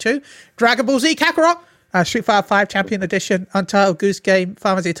Strange 2, Dragon Ball Z Kakarot, Street Fighter 5 Champion Edition, Untitled Goose Game,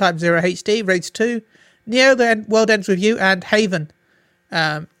 Final Fantasy Type 0 HD, Raids 2, Neo The World Ends With You, and Haven.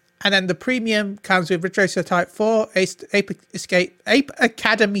 And then the premium comes with Ridge Racer Type 4, Ape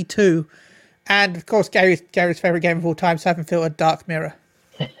Academy 2, and of course Gary's favourite game of all time, Siphon Filter Dark Mirror.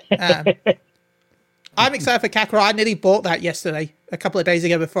 I'm excited for Kakarot. I nearly bought that yesterday, a couple of days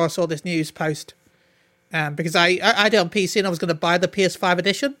ago before I saw this news post. Because I did it on PC and I was going to buy the PS5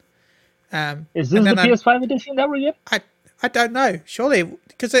 edition. Is this the PS5 edition that we're getting? I don't know. Surely,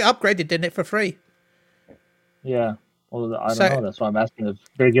 because they upgraded, didn't it, for free? Yeah. Well, I don't know. That's why I'm asking if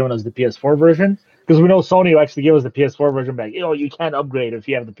they're giving us the PS4 version. Because we know Sony actually gave us the PS4 version back. You can't upgrade if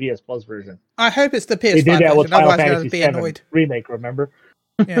you have the PS Plus version. I hope it's the PS5 they did that version. with Final Otherwise, I'm going Fantasy to be VII annoyed. Remake, remember?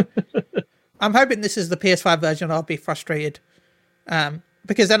 Yeah. I'm hoping this is the PS5 version. I'll be frustrated.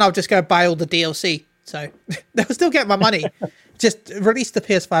 Because then I'll just go buy all the DLC. So they'll still get my money. Just release the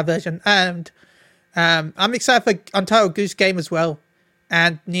PS5 version. And I'm excited for Untitled Goose Game as well.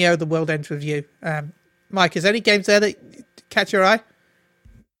 And Neo The World Ends With You. Mike, is there any games there that catch your eye?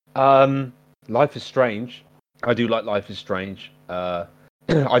 Life is Strange. I do like Life is Strange. I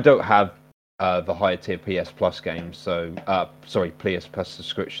don't have the higher tier PS Plus games, so PS Plus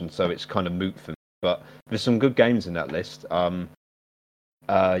subscription, so it's kind of moot for me. But there's some good games in that list. But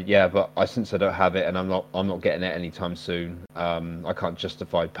since I don't have it and I'm not getting it anytime soon, I can't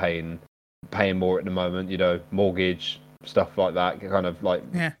justify paying more at the moment. Mortgage, stuff like that, kind of like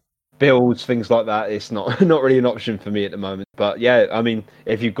bills, things like that. It's not really an option for me at the moment. But yeah, I mean,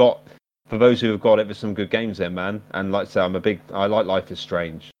 for those who have got it, there's some good games there, man. And like I say, I like Life is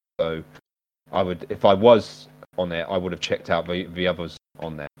Strange, so I would, if I was on it, I would have checked out the others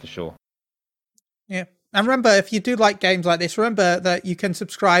on there for sure. Yeah. And remember, if you do like games like this, remember that you can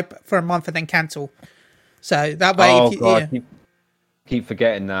subscribe for a month and then cancel. So that way, keep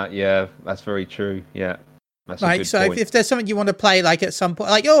forgetting that. Yeah, that's very true. Yeah, that's a good point. If there's something you want to play, like at some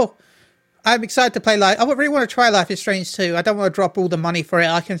point, I'm excited to play. I really want to try Life is Strange 2. I don't want to drop all the money for it.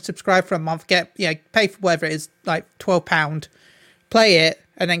 I can subscribe for a month, pay for whatever it is, like £12, play it,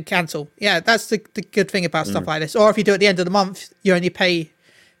 and then cancel. Yeah, that's the good thing about stuff like this. Or if you do it at the end of the month, you only pay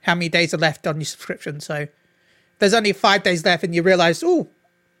how many days are left on your subscription. So there's only 5 days left and you realize,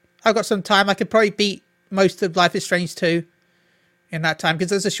 I've got some time. I could probably beat most of Life is Strange 2 in that time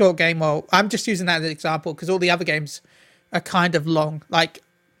because it's a short game. Well, I'm just using that as an example because all the other games are kind of long.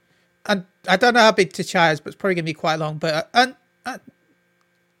 And I don't know how big T'Challa is, but it's probably going to be quite long. But I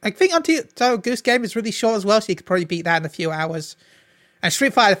think Untitled Goose Game is really short as well, so you could probably beat that in a few hours. And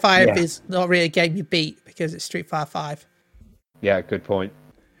Street Fighter 5 is not really a game you beat because it's Street Fighter 5. Yeah, good point.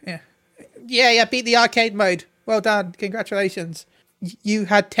 Yeah, beat the arcade mode. Well done. Congratulations. You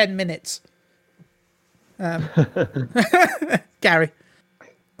had 10 minutes. Gary,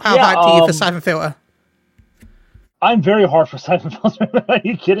 how hyped are you for Siphon Filter? I'm very hard for Siphon Filter. Are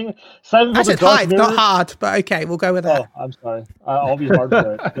you kidding? Siphon I said hyped, not hard, but okay, we'll go with that. Oh, I'm sorry. I'll be hard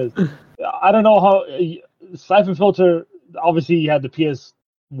for it because I don't know how Siphon Filter. Obviously, you had the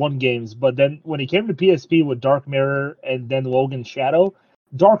PS1 games, but then when it came to PSP with Dark Mirror and then Logan's Shadow,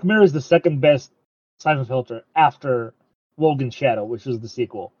 Dark Mirror is the second best Siphon Filter after Logan's Shadow, which is the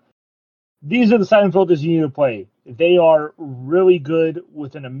sequel. These are the Siphon Filters you need to play. They are really good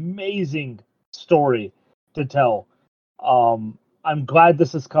with an amazing story to tell. I'm glad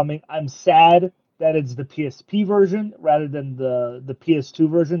this is coming. I'm sad that it's the PSP version rather than the PS2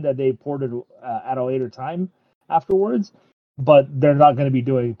 version that they ported at a later time afterwards. But they're not going to be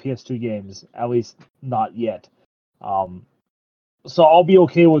doing PS2 games, at least not yet. So I'll be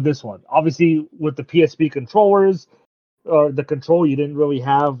okay with this one. Obviously, with the PSP controllers, or the control, you didn't really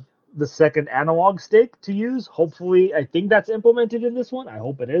have the second analog stick to use. Hopefully, I think that's implemented in this one. I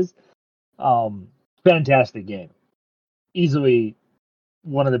hope it is. Fantastic game. Easily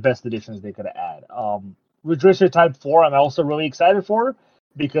one of the best additions they could have added. Ridge Racer Type 4, I'm also really excited for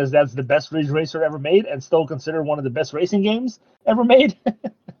because that's the best Ridge Racer ever made and still considered one of the best racing games ever made.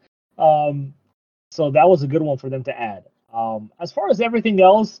 So that was a good one for them to add. As far as everything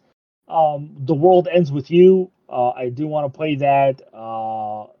else, The World Ends With You. I do want to play that.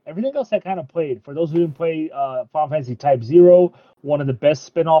 Everything else I kind of played. For those who didn't play Final Fantasy Type 0, one of the best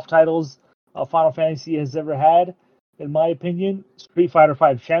spin-off titles Final Fantasy has ever had, in my opinion. Street Fighter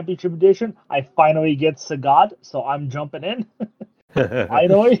 5 Championship Edition. I finally get Sagat, so I'm jumping in.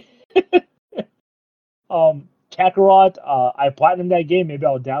 Finally. Kakarot, I platinumed that game. Maybe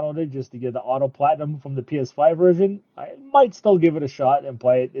I'll download it just to get the auto platinum from the PS5 version. I might still give it a shot and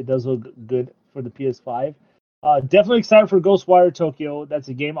play it. It does look good for the PS5. Definitely excited for Ghostwire Tokyo. That's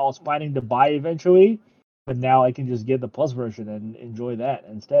a game I was planning to buy eventually, but now I can just get the Plus version and enjoy that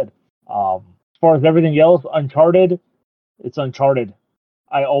instead. As far as everything else, Uncharted, it's Uncharted.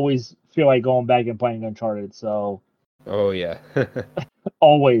 I always feel like going back and playing Uncharted, so Oh yeah.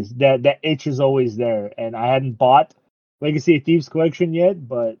 always that itch is always there. And I hadn't bought Legacy of Thieves Collection yet,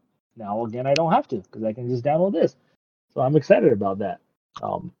 but now again I don't have to because I can just download this. So I'm excited about that.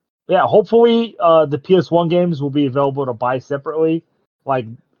 Yeah, hopefully the PS1 games will be available to buy separately, like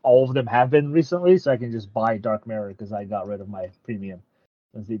all of them have been recently, so I can just buy Dark Mirror because I got rid of my premium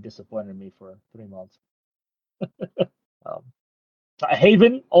since they disappointed me for 3 months. um,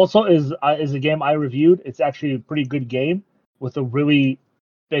 Haven also is a game I reviewed. It's actually a pretty good game with a really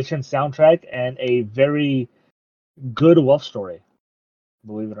efficient soundtrack and a very good love story,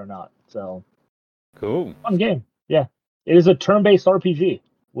 believe it or not. So, Cool. fun game. Yeah, it is a turn-based RPG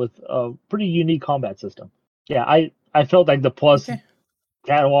with a pretty unique combat system. Yeah, I felt like the Plus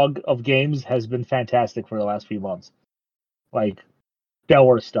catalog of games has been fantastic for the last few months. Like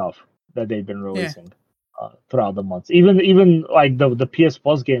stellar stuff that they've been releasing throughout the months. Even like the PS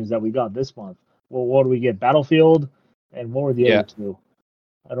Plus games that we got this month. Well, what do we get? Battlefield, and what were the other two?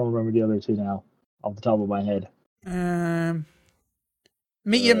 I don't remember the other two now off the top of my head.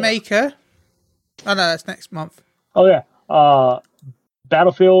 Meet Your Maker. Oh no, that's next month. Oh yeah.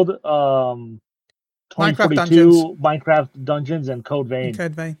 Battlefield, 2042, Minecraft Dungeons, and Code Vein.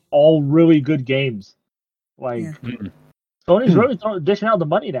 All really good games. Like Sony's really dishing out the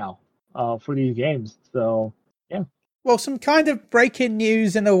money now for these games. So yeah. Well, some kind of breaking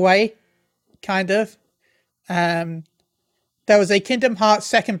news in a way, kind of. There was a Kingdom Hearts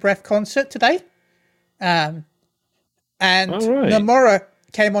Second Breath concert today, and Nomura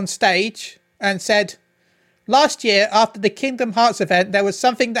came on stage and said, last year, after the Kingdom Hearts event, there was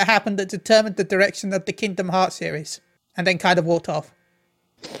something that happened that determined the direction of the Kingdom Hearts series, and then kind of walked off.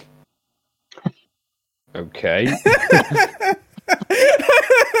 Okay. But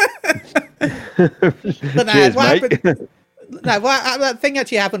Cheers, what mate. happened? No, what thing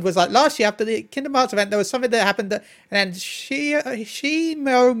actually happened was like last year after the Kingdom Hearts event, there was something that happened, and then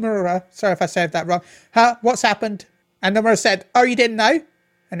Nomura, sorry if I said that wrong. What's happened? And Nomura said, "Oh, you didn't know?"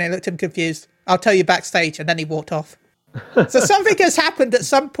 And they looked at him confused. "I'll tell you backstage," and then he walked off. So something has happened at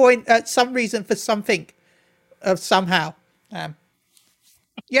some point, at some reason for something, somehow.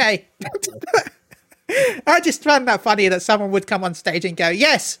 Yay! I just found that funny that someone would come on stage and go,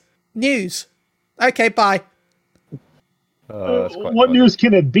 "Yes, news. Okay, bye." What funny. news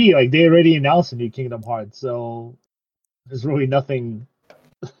can it be? Like they already announced a new Kingdom Hearts, so there's really nothing.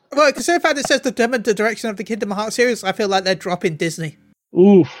 Well, because the fact it says the direction of the Kingdom Hearts series, I feel like they're dropping Disney.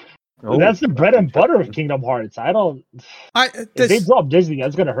 Oof. That's the bread and butter of Kingdom Hearts. If they drop Disney,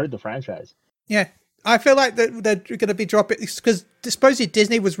 that's going to hurt the franchise. Yeah. I feel like they're going to be dropping, because supposedly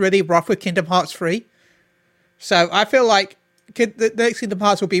Disney was really rough with Kingdom Hearts 3. So I feel like the next Kingdom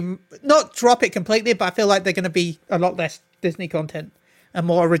Hearts will be, not drop it completely, but I feel like they're going to be a lot less Disney content and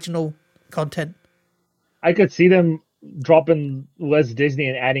more original content. I could see them dropping less Disney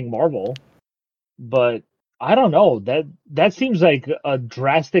and adding Marvel, but I don't know. That seems like a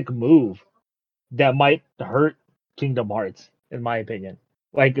drastic move that might hurt Kingdom Hearts, in my opinion.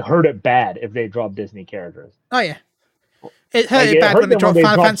 Like, hurt it bad if they drop Disney characters. Oh, yeah. It hurt it bad when they dropped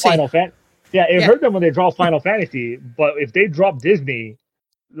Final Fantasy. It hurt them when they dropped Final Fantasy, but if they drop Disney,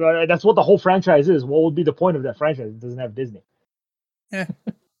 that's what the whole franchise is. What would be the point of that franchise? It doesn't have Disney. Yeah.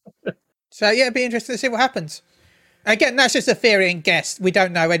 So, yeah, it'd be interesting to see what happens. Again, that's just a theory and guess. We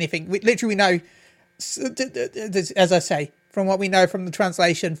don't know anything. We literally know, as I say, from what we know from the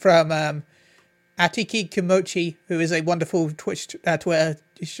translation from Atiki Kimochi, who is a wonderful Twitch Twitter.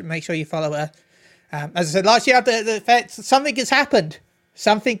 You should make sure you follow her. As I said, last year after the effect, something has happened.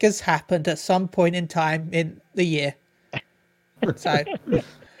 Something has happened at some point in time in the year. So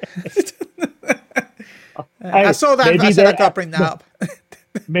I saw that. I said I've got to bring that up.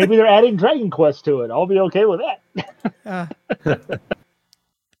 Maybe they're adding Dragon Quest to it. I'll be okay with that.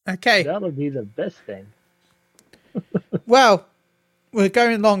 Okay. That would be the best thing. Well, we're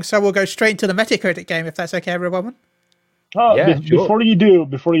going along, so we'll go straight into the Metacritic game, if that's okay, everyone. Before you do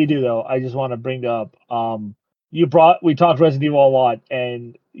though, I just want to bring up we talked Resident Evil a lot,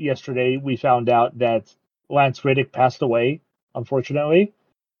 and yesterday we found out that Lance Reddick passed away, unfortunately.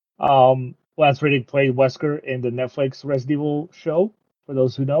 Lance Reddick played Wesker in the Netflix Resident Evil show, for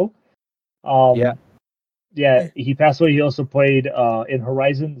those who know. He passed away. He also played in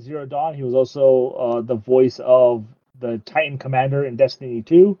Horizon Zero Dawn. He was also the voice of the Titan Commander in Destiny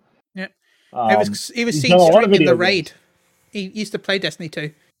 2. Yeah. He was seen streaming the raid. He used to play Destiny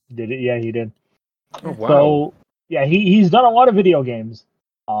 2. Did it? Yeah, he did. Oh wow. So yeah, he's done a lot of video games,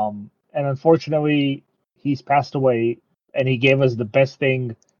 and unfortunately, he's passed away. And he gave us the best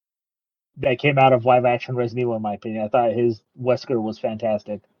thing that came out of live action Resident Evil, in my opinion. I thought his Wesker was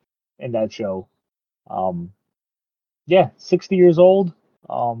fantastic in that show. Yeah, 60 years old.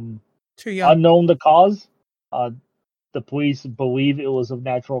 Too young. Unknown the cause. The police believe it was of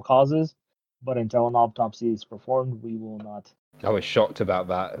natural causes, but until an autopsy is performed, we will not. I was shocked about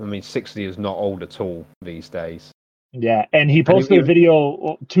that. I mean, 60 is not old at all these days. Yeah, and he posted a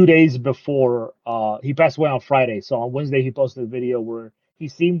video 2 days before he passed away on Friday. So on Wednesday, he posted a video where he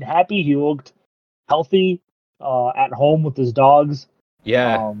seemed happy. He looked healthy at home with his dogs.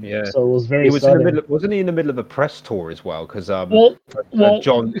 Yeah, So it was very. He was sudden. in the middle. Wasn't he in the middle of a press tour as well? Because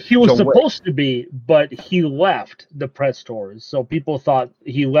John, he was John supposed to be, but he left the press tours. So people thought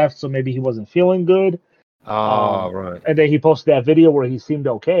he left, so maybe he wasn't feeling good. Right. And then he posted that video where he seemed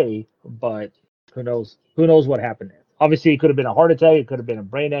okay, but who knows? Who knows what happened there? Obviously, it could have been a heart attack. It could have been a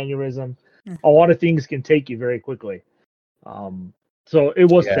brain aneurysm. A lot of things can take you very quickly. So it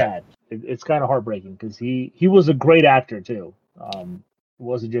was sad. It's kind of heartbreaking because he was a great actor too. It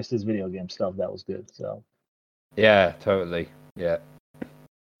wasn't just his video game stuff that was good. So yeah, totally. Yeah,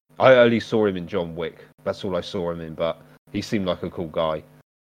 I only saw him in John Wick. That's all I saw him in, but he seemed like a cool guy.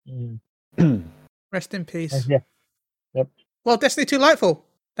 Rest in peace. Yeah. Yep. Well, Destiny 2 Lightfall.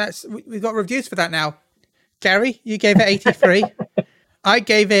 We've got reviews for that now. Gary, you gave it 83. I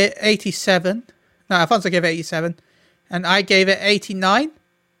gave it 87. No, Alfonso gave it 87. And I gave it 89.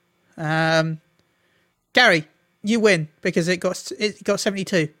 Gary, you win because it got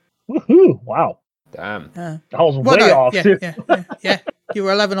 72. Woohoo! Wow. Damn. That was way off. Yeah. You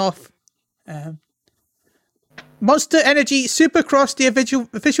were 11 off. Monster Energy Supercross, the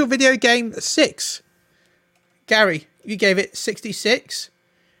official video game 6. Gary, you gave it 66.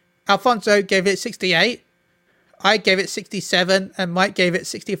 Alfonso gave it 68. I gave it 67, and Mike gave it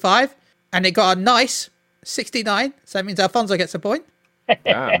 65. And it got a nice 69, so that means Alfonso gets a point.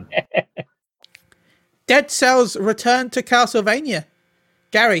 Damn. Dead Cells Return to Castlevania.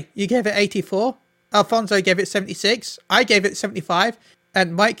 Gary, you gave it 84. Alfonso gave it 76. I gave it 75.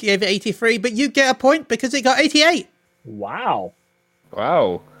 And Mike gave it 83. But you get a point because it got 88. Wow.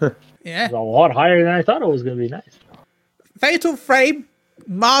 Yeah. It's a lot higher than I thought it was going to be. Nice. Fatal Frame,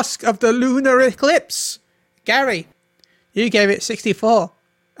 Mask of the Lunar Eclipse. Gary, you gave it 64.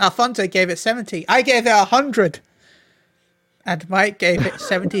 Alfonso gave it 70. I gave it 100. And Mike gave it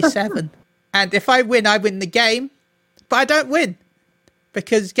 77. And if I win the game. But I don't win.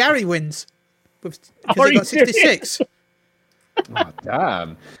 Because Gary wins. Because he got 66. Oh,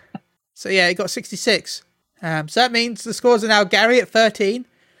 damn. So yeah, it got 66. So that means the scores are now Gary at 13.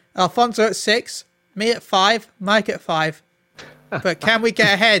 Alfonso at 6. Me at 5. Mike at 5. But can we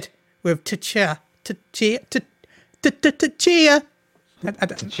get ahead with Tachia? Tachia. I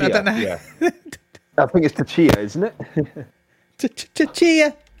don't know. Yeah. I think it's Tachia, isn't it?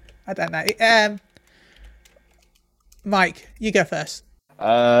 Tachia. I don't know. Mike, you go first.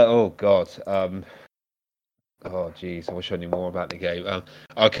 Oh God. Oh geez, I wish I knew more about the game.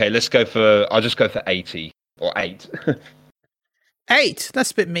 Okay, I'll just go for 80 or 8. 8.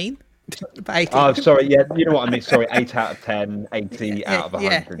 That's a bit mean. 80. Oh, sorry. Yeah, you know what I mean. Sorry, 8 out of 10, 80 out of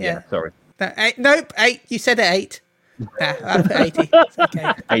 100. Yeah, sorry. No, 8, nope, 8. You said 8. Nah, I put 80. It's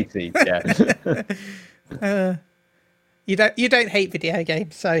okay. 80. Yeah. You don't hate video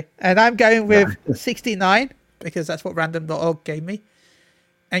games, so and I'm going with 69 because that's what random.org gave me.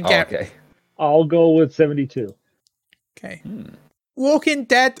 And Gary. Okay. I'll go with 72. Okay. Walking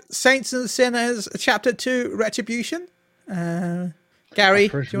Dead: Saints and Sinners, Chapter 2, Retribution. Gary,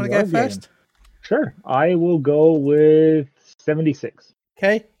 do you want to go first? Sure. I will go with 76.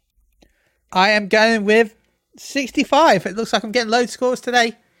 Okay. I am going with 65. It looks like I'm getting low scores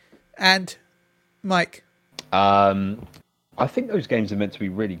today. And Mike. I think those games are meant to be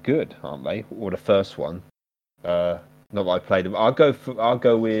really good, aren't they? Or the first one. Not that I played them. I'll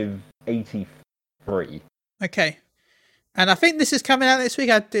go with 83. Okay. And I think this is coming out this week.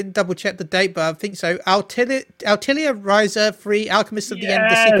 I didn't double check the date, but I think so. Altilia Riser 3, Alchemist of the End,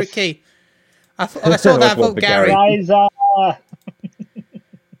 The Secret Key. I saw that. I thought Gary. Riser.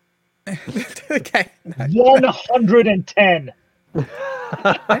 Okay. No. 110.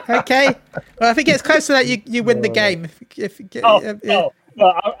 Okay. Well, if it gets close to that, you win the game.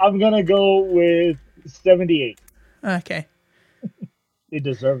 I'm gonna go with 78. Okay. It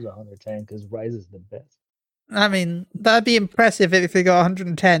deserves 110 because Rise is the best. I mean, that'd be impressive if it got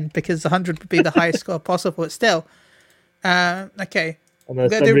 110 because 100 would be the highest score possible. But still, okay.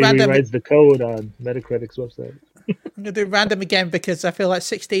 Unless somebody rewrites the code on Metacritic's website. I'm gonna do random again because I feel like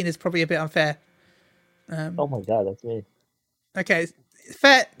 16 is probably a bit unfair. Oh my god, that's me. Okay,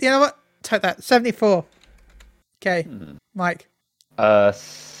 fair. You know what? Take that. 74. Okay, Mike. Oh,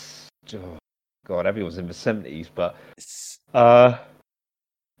 God, everyone's in the 70s, but I'll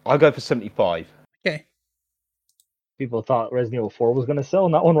go for 75. Okay. People thought Resident Evil 4 was gonna sell,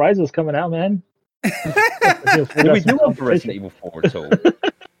 not when Rise was coming out, man. Did we do one for Resident Evil 4 at all?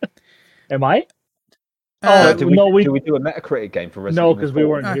 Am I? Did we do a Metacritic game for Resident No, Evil 4? because we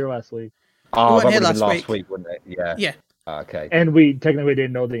weren't here last week. Oh, weren't that here would have been last last week, wouldn't it? Yeah. Yeah. Okay. And we technically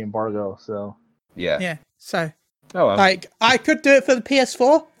didn't know the embargo, so Yeah. Yeah. So, Oh, well. like, I could do it for the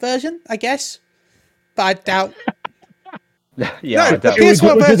PS4 version, I guess, but I doubt. Yeah, I the doubt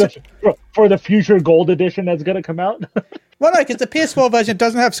PS4 version. for the future gold edition that's gonna come out. Well, no, because the PS4 version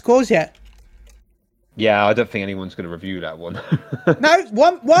doesn't have scores yet. Yeah, I don't think anyone's going to review that one. No,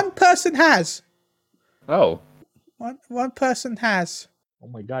 one person has. Oh. One person has. Oh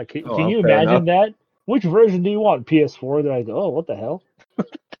my god, can Oh, you fair imagine that? Which version do you want? PS4? They're like, oh, what the hell?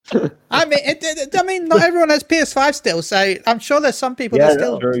 I mean, not everyone has PS5 still, so I'm sure there's some people that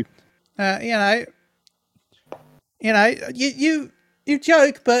still. True. You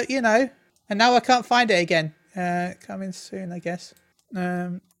joke, but and now I can't find it again. Coming soon, I guess.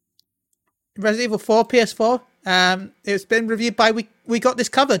 Resident Evil 4 PS4. It's been reviewed by We Got This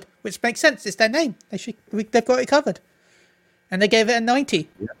Covered, which makes sense. It's their name. They've got it covered, and they gave it a 90.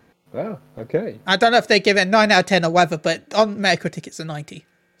 Yeah. Oh, okay. I don't know if they give it a 9 out of 10 or whatever, but on Metacritic it's a 90.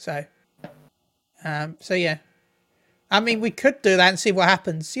 So yeah. I mean, we could do that and see what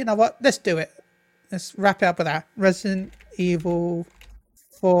happens. You know what? Let's do it. Let's wrap it up with that. Resident Evil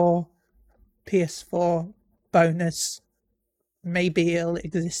 4 PS4 bonus. Maybe it'll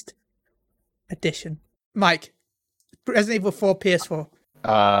exist edition. Mike, Resident Evil 4 PS4.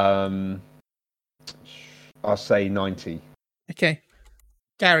 I'll say 90. Okay.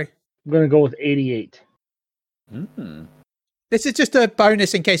 Gary. I'm gonna go with 88. This is just a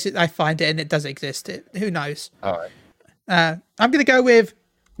bonus in case I find it and it does exist. Who knows? All right. I'm going to go with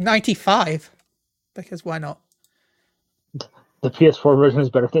 95 because why not? The PS4 version is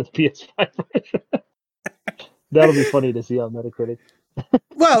better than the PS5 version. That'll be funny to see on Metacritic.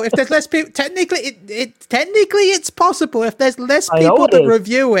 Well, if there's less people, technically it's possible. If there's less people that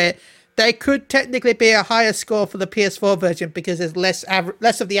review it, there could technically be a higher score for the PS4 version because there's less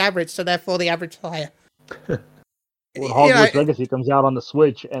of the average, so therefore the average is higher. When Hogwarts Legacy comes out on the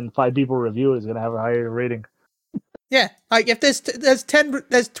Switch and 5 people review it, it's going to have a higher rating. Yeah, like if there's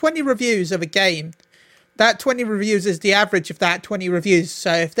 20 reviews of a game, that 20 reviews is the average of that 20 reviews.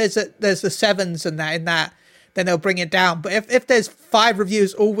 So if there's the sevens and that in that, then they'll bring it down. But if there's 5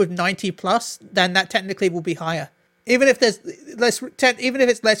 reviews all with 90 plus, then that technically will be higher. Even if there's even if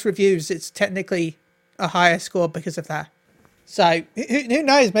it's less reviews, it's technically a higher score because of that. So who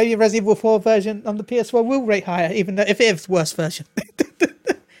knows? Maybe a Resident Evil 4 version on the PS4 will rate higher, even though if it's worse version,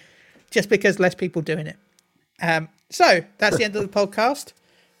 just because less people doing it. So that's the end of the podcast.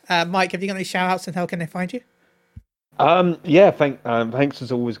 Mike, have you got any shout outs and how can they find you? Yeah, thanks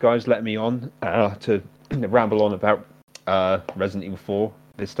as always, guys, letting me on to ramble on about Resident Evil 4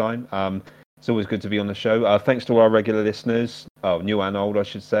 this time. It's always good to be on the show. Thanks to our regular listeners, new and old, I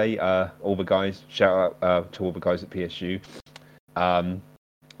should say. All the guys, shout out to all the guys at PSU.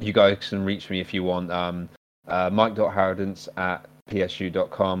 You guys can reach me if you want. Mike.Harradence at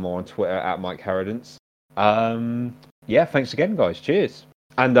psu.com or on Twitter at Mike Harradence. Yeah, thanks again, guys. Cheers.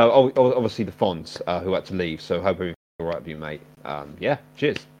 And obviously the Fonz who had to leave, so hope everything's all right with you, mate. Yeah,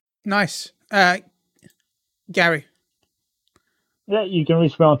 cheers. Nice. Gary. Yeah, you can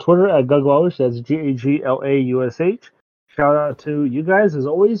reach me on Twitter at Guglaush. That's GAGLAUSH. Shout out to you guys as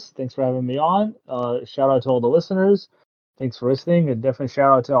always. Thanks for having me on. Shout out to all the listeners. Thanks for listening, and definitely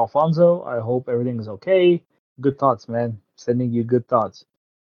shout out to Alfonso. I hope everything is okay. Good thoughts, man. Sending you good thoughts.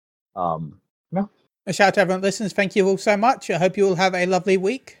 Yeah. A shout out to everyone that listens. Thank you all so much. I hope you all have a lovely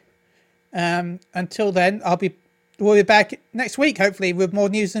week. Until then, we'll be back next week, hopefully, with more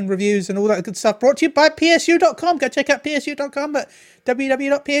news and reviews and all that good stuff. Brought to you by PSU.com. Go check out PSU.com at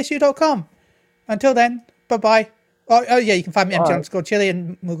www.psu.com. Until then, bye-bye. Oh yeah, you can find me at MJ_Chili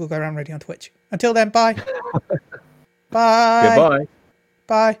and Moogle Go Around Radio on Twitch. Until then, bye. Bye. Goodbye.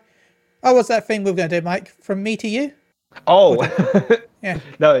 Bye. Oh, what's that thing we were going to do, Mike? From me to you? Oh. Yeah.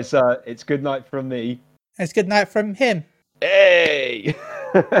 No, it's good night from me. It's good night from him. Hey!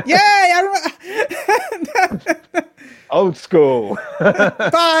 Yay! Old school.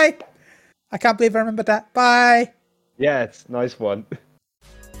 Bye! I can't believe I remembered that. Bye! Yeah, it's a nice one.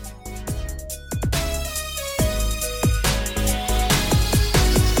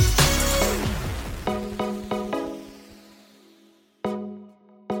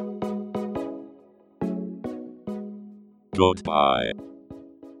 Goodbye.